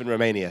partnership in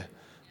Romania.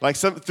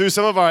 Through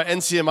some of our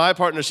NCMI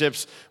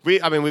partnerships,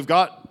 we've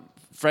got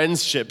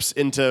friendships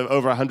into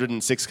over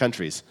 106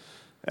 countries.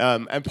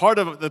 And part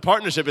of the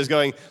partnership is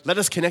going, let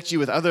us connect you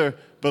with other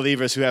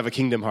believers who have a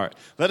kingdom heart.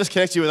 Let us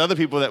connect you with other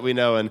people that we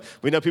know. And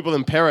we know people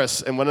in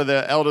Paris, and one of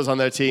the elders on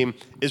their team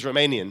is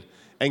Romanian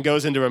and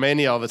goes into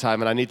Romania all the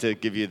time. And I need to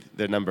give you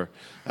their number,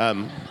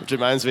 which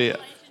reminds me,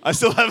 I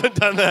still haven't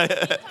done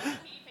that.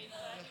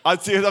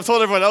 I've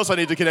told everyone else I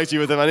need to connect you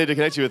with them. I need to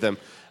connect you with them.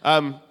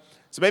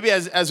 So maybe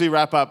as we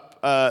wrap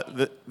up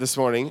this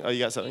morning, you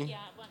got something? Yeah,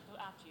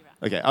 after you wrap.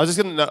 Okay, I was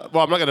just going to,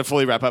 I'm not going to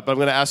fully wrap up, but I'm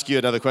going to ask you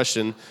another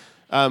question.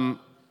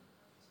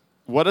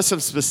 What are some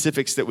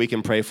specifics that we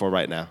can pray for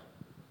right now?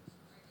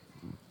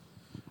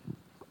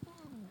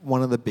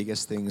 One of the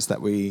biggest things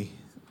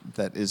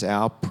that is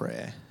our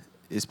prayer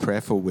is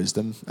prayer for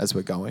wisdom as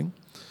we're going.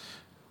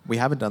 We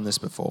haven't done this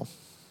before,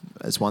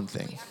 as one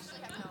thing.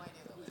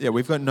 Yeah,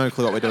 we've got no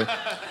clue what we're doing.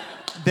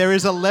 There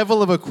is a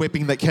level of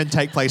equipping that can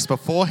take place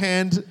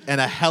beforehand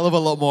and a hell of a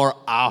lot more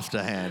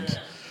afterhand.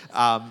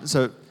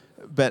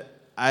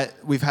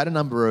 We've had a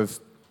number of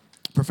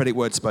prophetic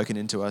words spoken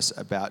into us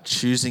about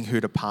choosing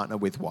who to partner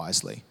with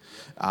wisely.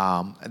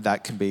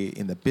 That can be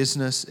in the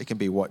business, it can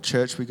be what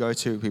church we go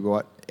to,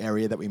 what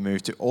area that we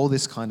move to, all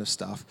this kind of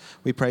stuff.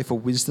 We pray for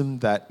wisdom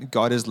that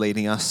God is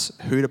leading us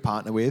who to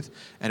partner with,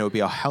 and it would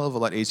be a hell of a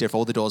lot easier if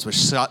all the doors were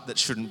shut that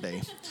shouldn't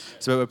be.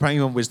 So we're praying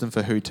on wisdom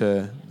for who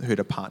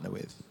to partner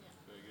with.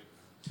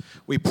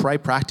 We pray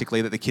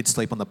practically that the kids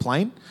sleep on the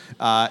plane.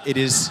 It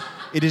is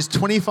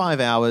 25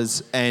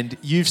 hours, and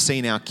you've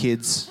seen our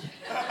kids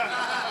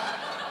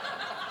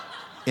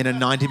in a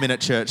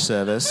 90-minute church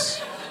service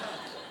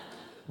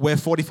where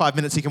 45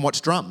 minutes he can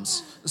watch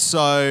drums.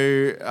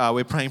 So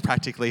we're praying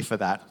practically for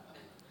that.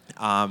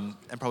 And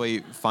probably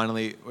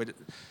finally,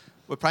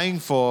 we're praying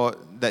for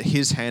that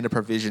his hand of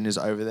provision is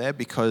over there,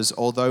 because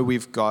although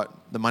we've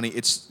got the money,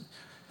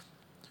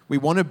 we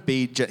want to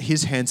be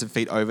his hands and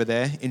feet over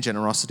there in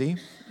generosity.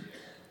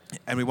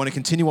 And we want to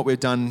continue what we've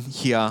done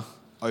here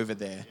over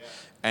there.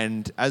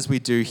 And as we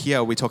do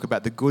here, we talk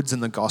about the goods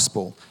and the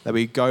gospel, that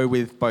we go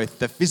with both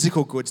the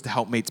physical goods to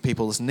help meet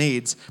people's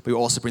needs, but we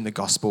also bring the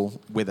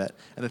gospel with it.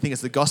 And the thing is,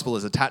 the gospel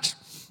is attached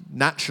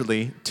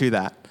naturally to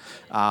that.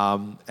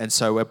 And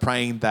so we're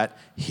praying that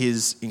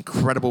his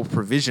incredible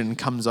provision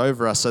comes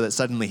over us, so that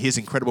suddenly his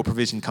incredible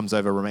provision comes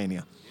over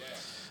Romania.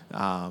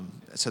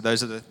 So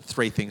those are the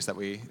three things that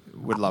we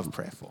would love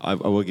prayer for. I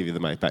will give you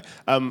the mic back.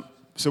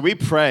 So we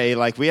pray,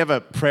 we have a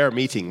prayer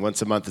meeting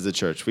once a month as a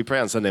church. We pray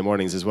on Sunday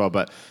mornings as well.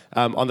 But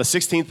on the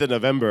 16th of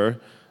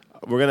November,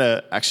 we're going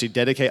to actually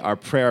dedicate our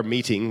prayer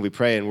meeting, we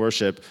pray and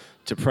worship,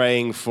 to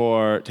praying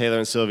for Taylor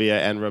and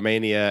Sylvia and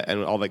Romania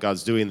and all that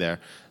God's doing there.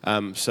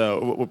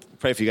 So we'll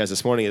pray for you guys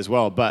this morning as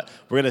well. But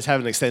we're going to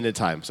have an extended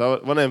time. So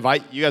I want to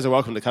invite, you guys are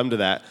welcome to come to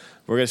that.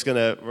 We're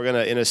going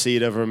to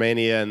intercede over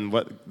Romania and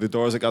what the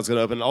doors that God's going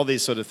to open, all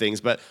these sort of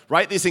things. But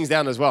write these things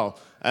down as well,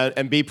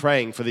 and be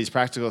praying for these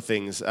practical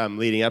things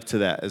leading up to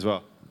that as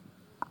well.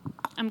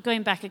 I'm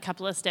going back a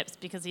couple of steps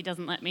because he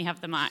doesn't let me have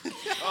the mic.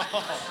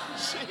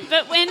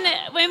 But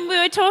when we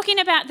were talking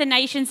about the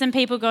nations and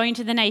people going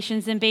to the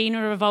nations and being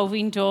a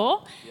revolving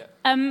door,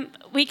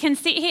 we can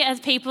sit here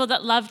as people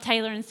that love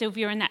Taylor and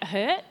Sylvia, and that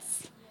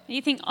hurts. And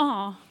you think,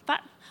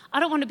 but I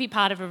don't want to be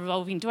part of a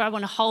revolving door. I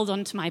want to hold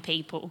on to my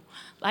people.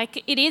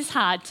 It is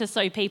hard to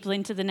sow people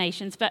into the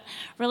nations, but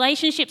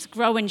relationships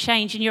grow and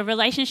change, and your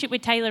relationship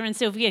with Taylor and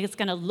Sylvia is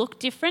going to look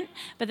different,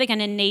 but they're going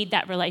to need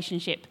that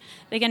relationship.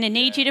 They're going to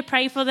need you to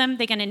pray for them.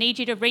 They're going to need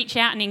you to reach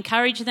out and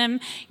encourage them.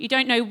 You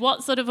don't know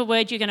what sort of a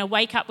word you're going to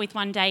wake up with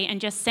one day and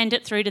just send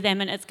it through to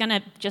them, and it's going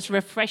to just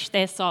refresh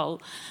their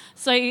soul.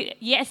 So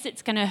yes,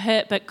 it's going to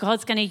hurt, but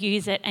God's going to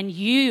use it, and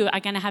you are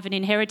going to have an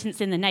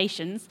inheritance in the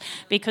nations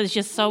because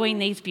you're sowing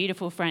these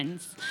beautiful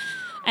friends.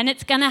 And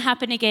it's going to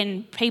happen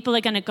again. People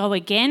are going to go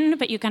again,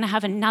 but you're going to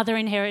have another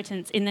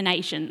inheritance in the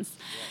nations.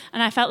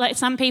 And I felt like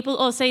some people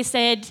also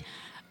said,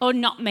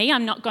 not me,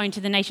 I'm not going to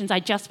the nations, I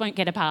just won't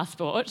get a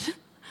passport.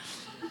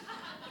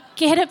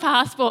 Get a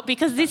passport,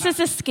 because this is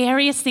the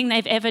scariest thing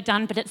they've ever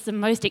done, but it's the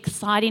most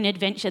exciting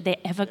adventure they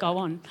ever go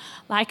on.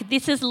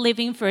 This is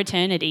living for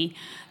eternity.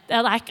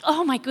 They're like,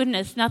 oh my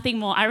goodness, nothing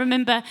more. I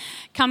remember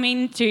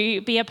coming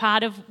to be a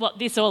part of what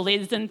this all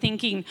is and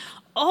thinking,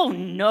 oh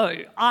no,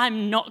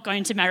 I'm not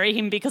going to marry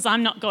him because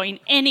I'm not going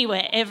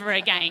anywhere ever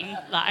again.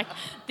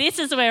 This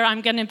is where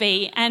I'm going to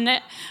be.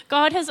 And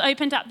God has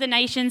opened up the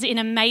nations in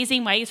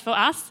amazing ways for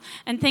us.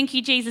 And thank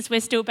you, Jesus, we're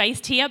still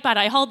based here, but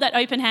I hold that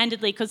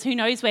open-handedly because who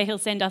knows where he'll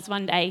send us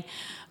one day.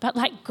 But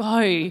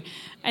go.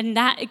 And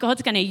that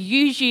God's going to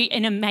use you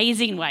in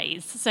amazing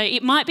ways. So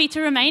it might be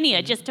to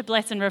Romania just to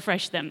bless and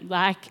refresh them.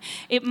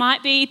 It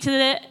might be to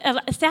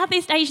the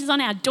Southeast Asia's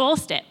on our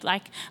doorstep.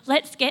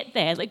 Let's get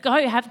there.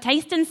 Go, have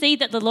taste and see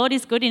that the Lord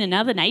is good in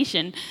another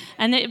nation.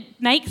 And it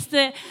makes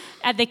the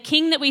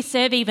King that we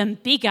serve even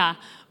bigger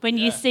when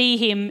you see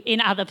him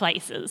in other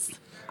places.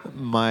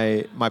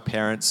 My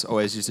parents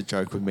always used to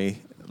joke with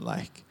me,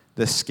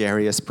 the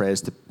scariest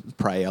prayers to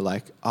pray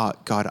are oh,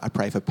 God, I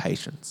pray for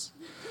patience.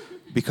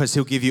 because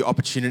he'll give you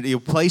opportunity. He'll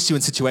place you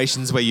in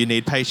situations where you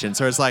need patience.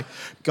 Or it's like,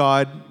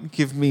 God,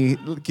 give me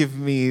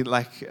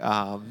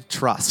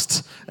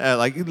trust.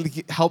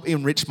 Help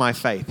enrich my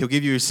faith. He'll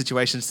give you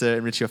situations to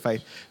enrich your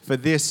faith. For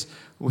this,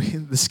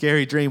 the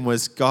scary dream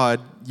was God,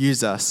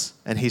 use us.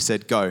 And he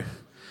said, go.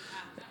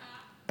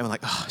 And we're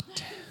like, oh,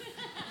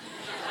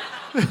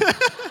 damn.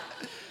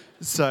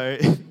 So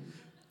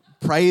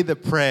pray the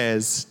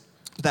prayers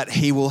that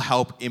he will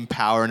help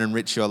empower and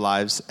enrich your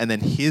lives, and then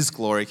his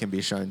glory can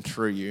be shown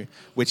through you,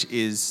 which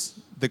is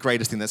the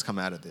greatest thing that's come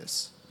out of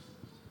this.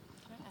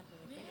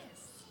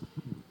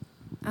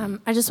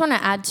 I just want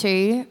to add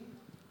to,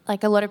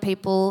 like, a lot of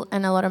people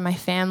and a lot of my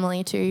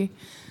family too.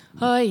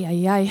 Oh,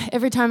 yeah.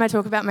 Every time I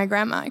talk about my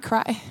grandma, I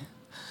cry.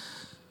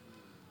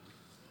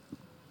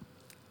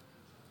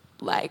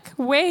 Like,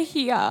 we're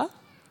here.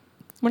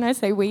 When I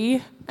say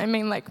we, I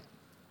mean like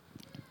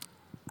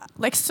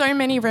so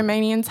many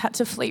Romanians had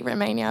to flee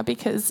Romania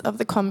because of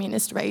the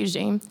communist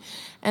regime,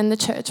 and the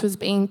church was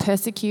being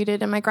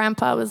persecuted, and my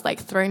grandpa was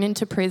like thrown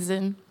into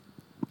prison,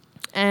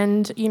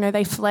 and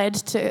they fled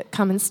to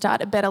come and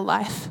start a better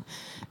life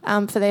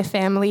for their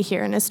family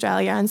here in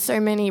Australia, and so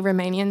many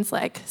Romanians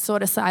like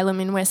sought asylum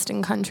in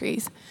Western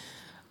countries.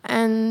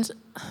 And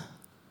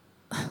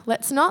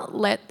let's not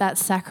let that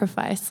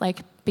sacrifice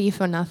like be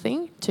for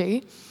nothing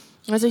too.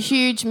 There's a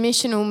huge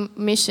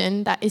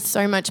mission that is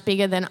so much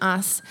bigger than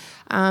us,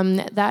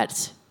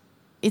 that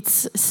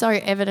it's so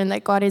evident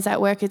that God is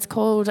at work. It's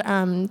called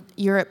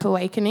Europe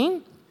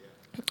Awakening.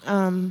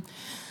 And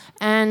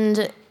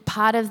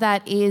part of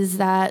that is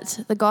that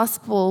the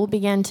gospel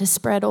began to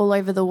spread all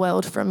over the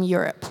world from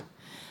Europe.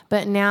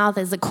 But now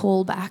there's a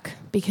call back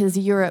because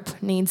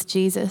Europe needs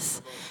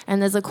Jesus.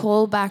 And there's a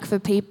call back for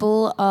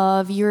people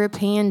of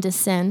European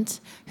descent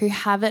who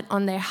have it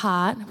on their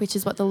heart, which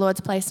is what the Lord's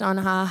placed on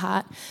our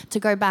heart, to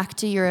go back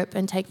to Europe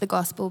and take the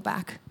gospel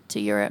back to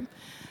Europe.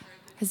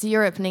 Because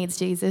Europe needs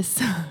Jesus.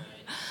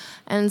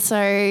 And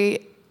so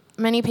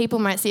many people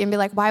might see it and be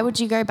like, why would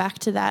you go back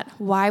to that?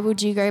 Why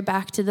would you go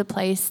back to the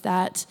place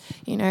that,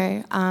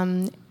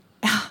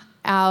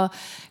 our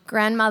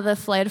grandmother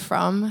fled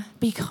from?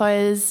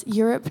 Because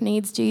Europe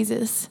needs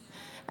Jesus.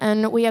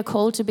 And we are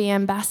called to be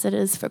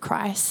ambassadors for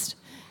Christ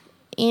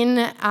in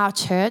our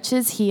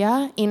churches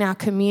here, in our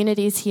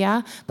communities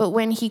here. But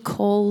when he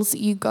calls,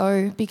 you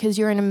go, because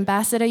you're an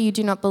ambassador. You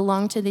do not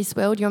belong to this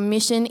world. Your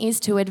mission is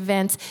to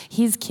advance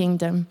his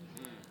kingdom.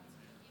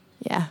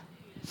 Yeah.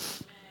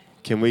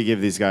 Can we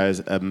give these guys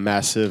a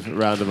massive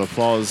round of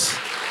applause?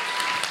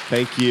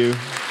 Thank you.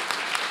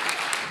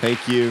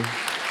 Thank you.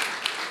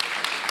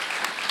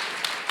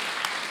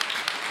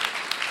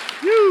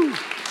 Woo!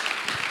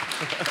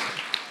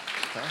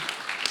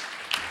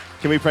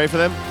 Can we pray for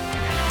them?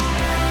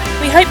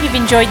 We hope you've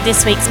enjoyed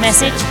this week's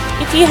message.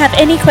 If you have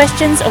any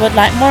questions or would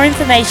like more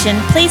information,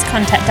 please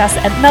contact us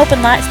at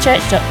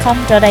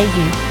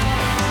melbournelightschurch.com.au.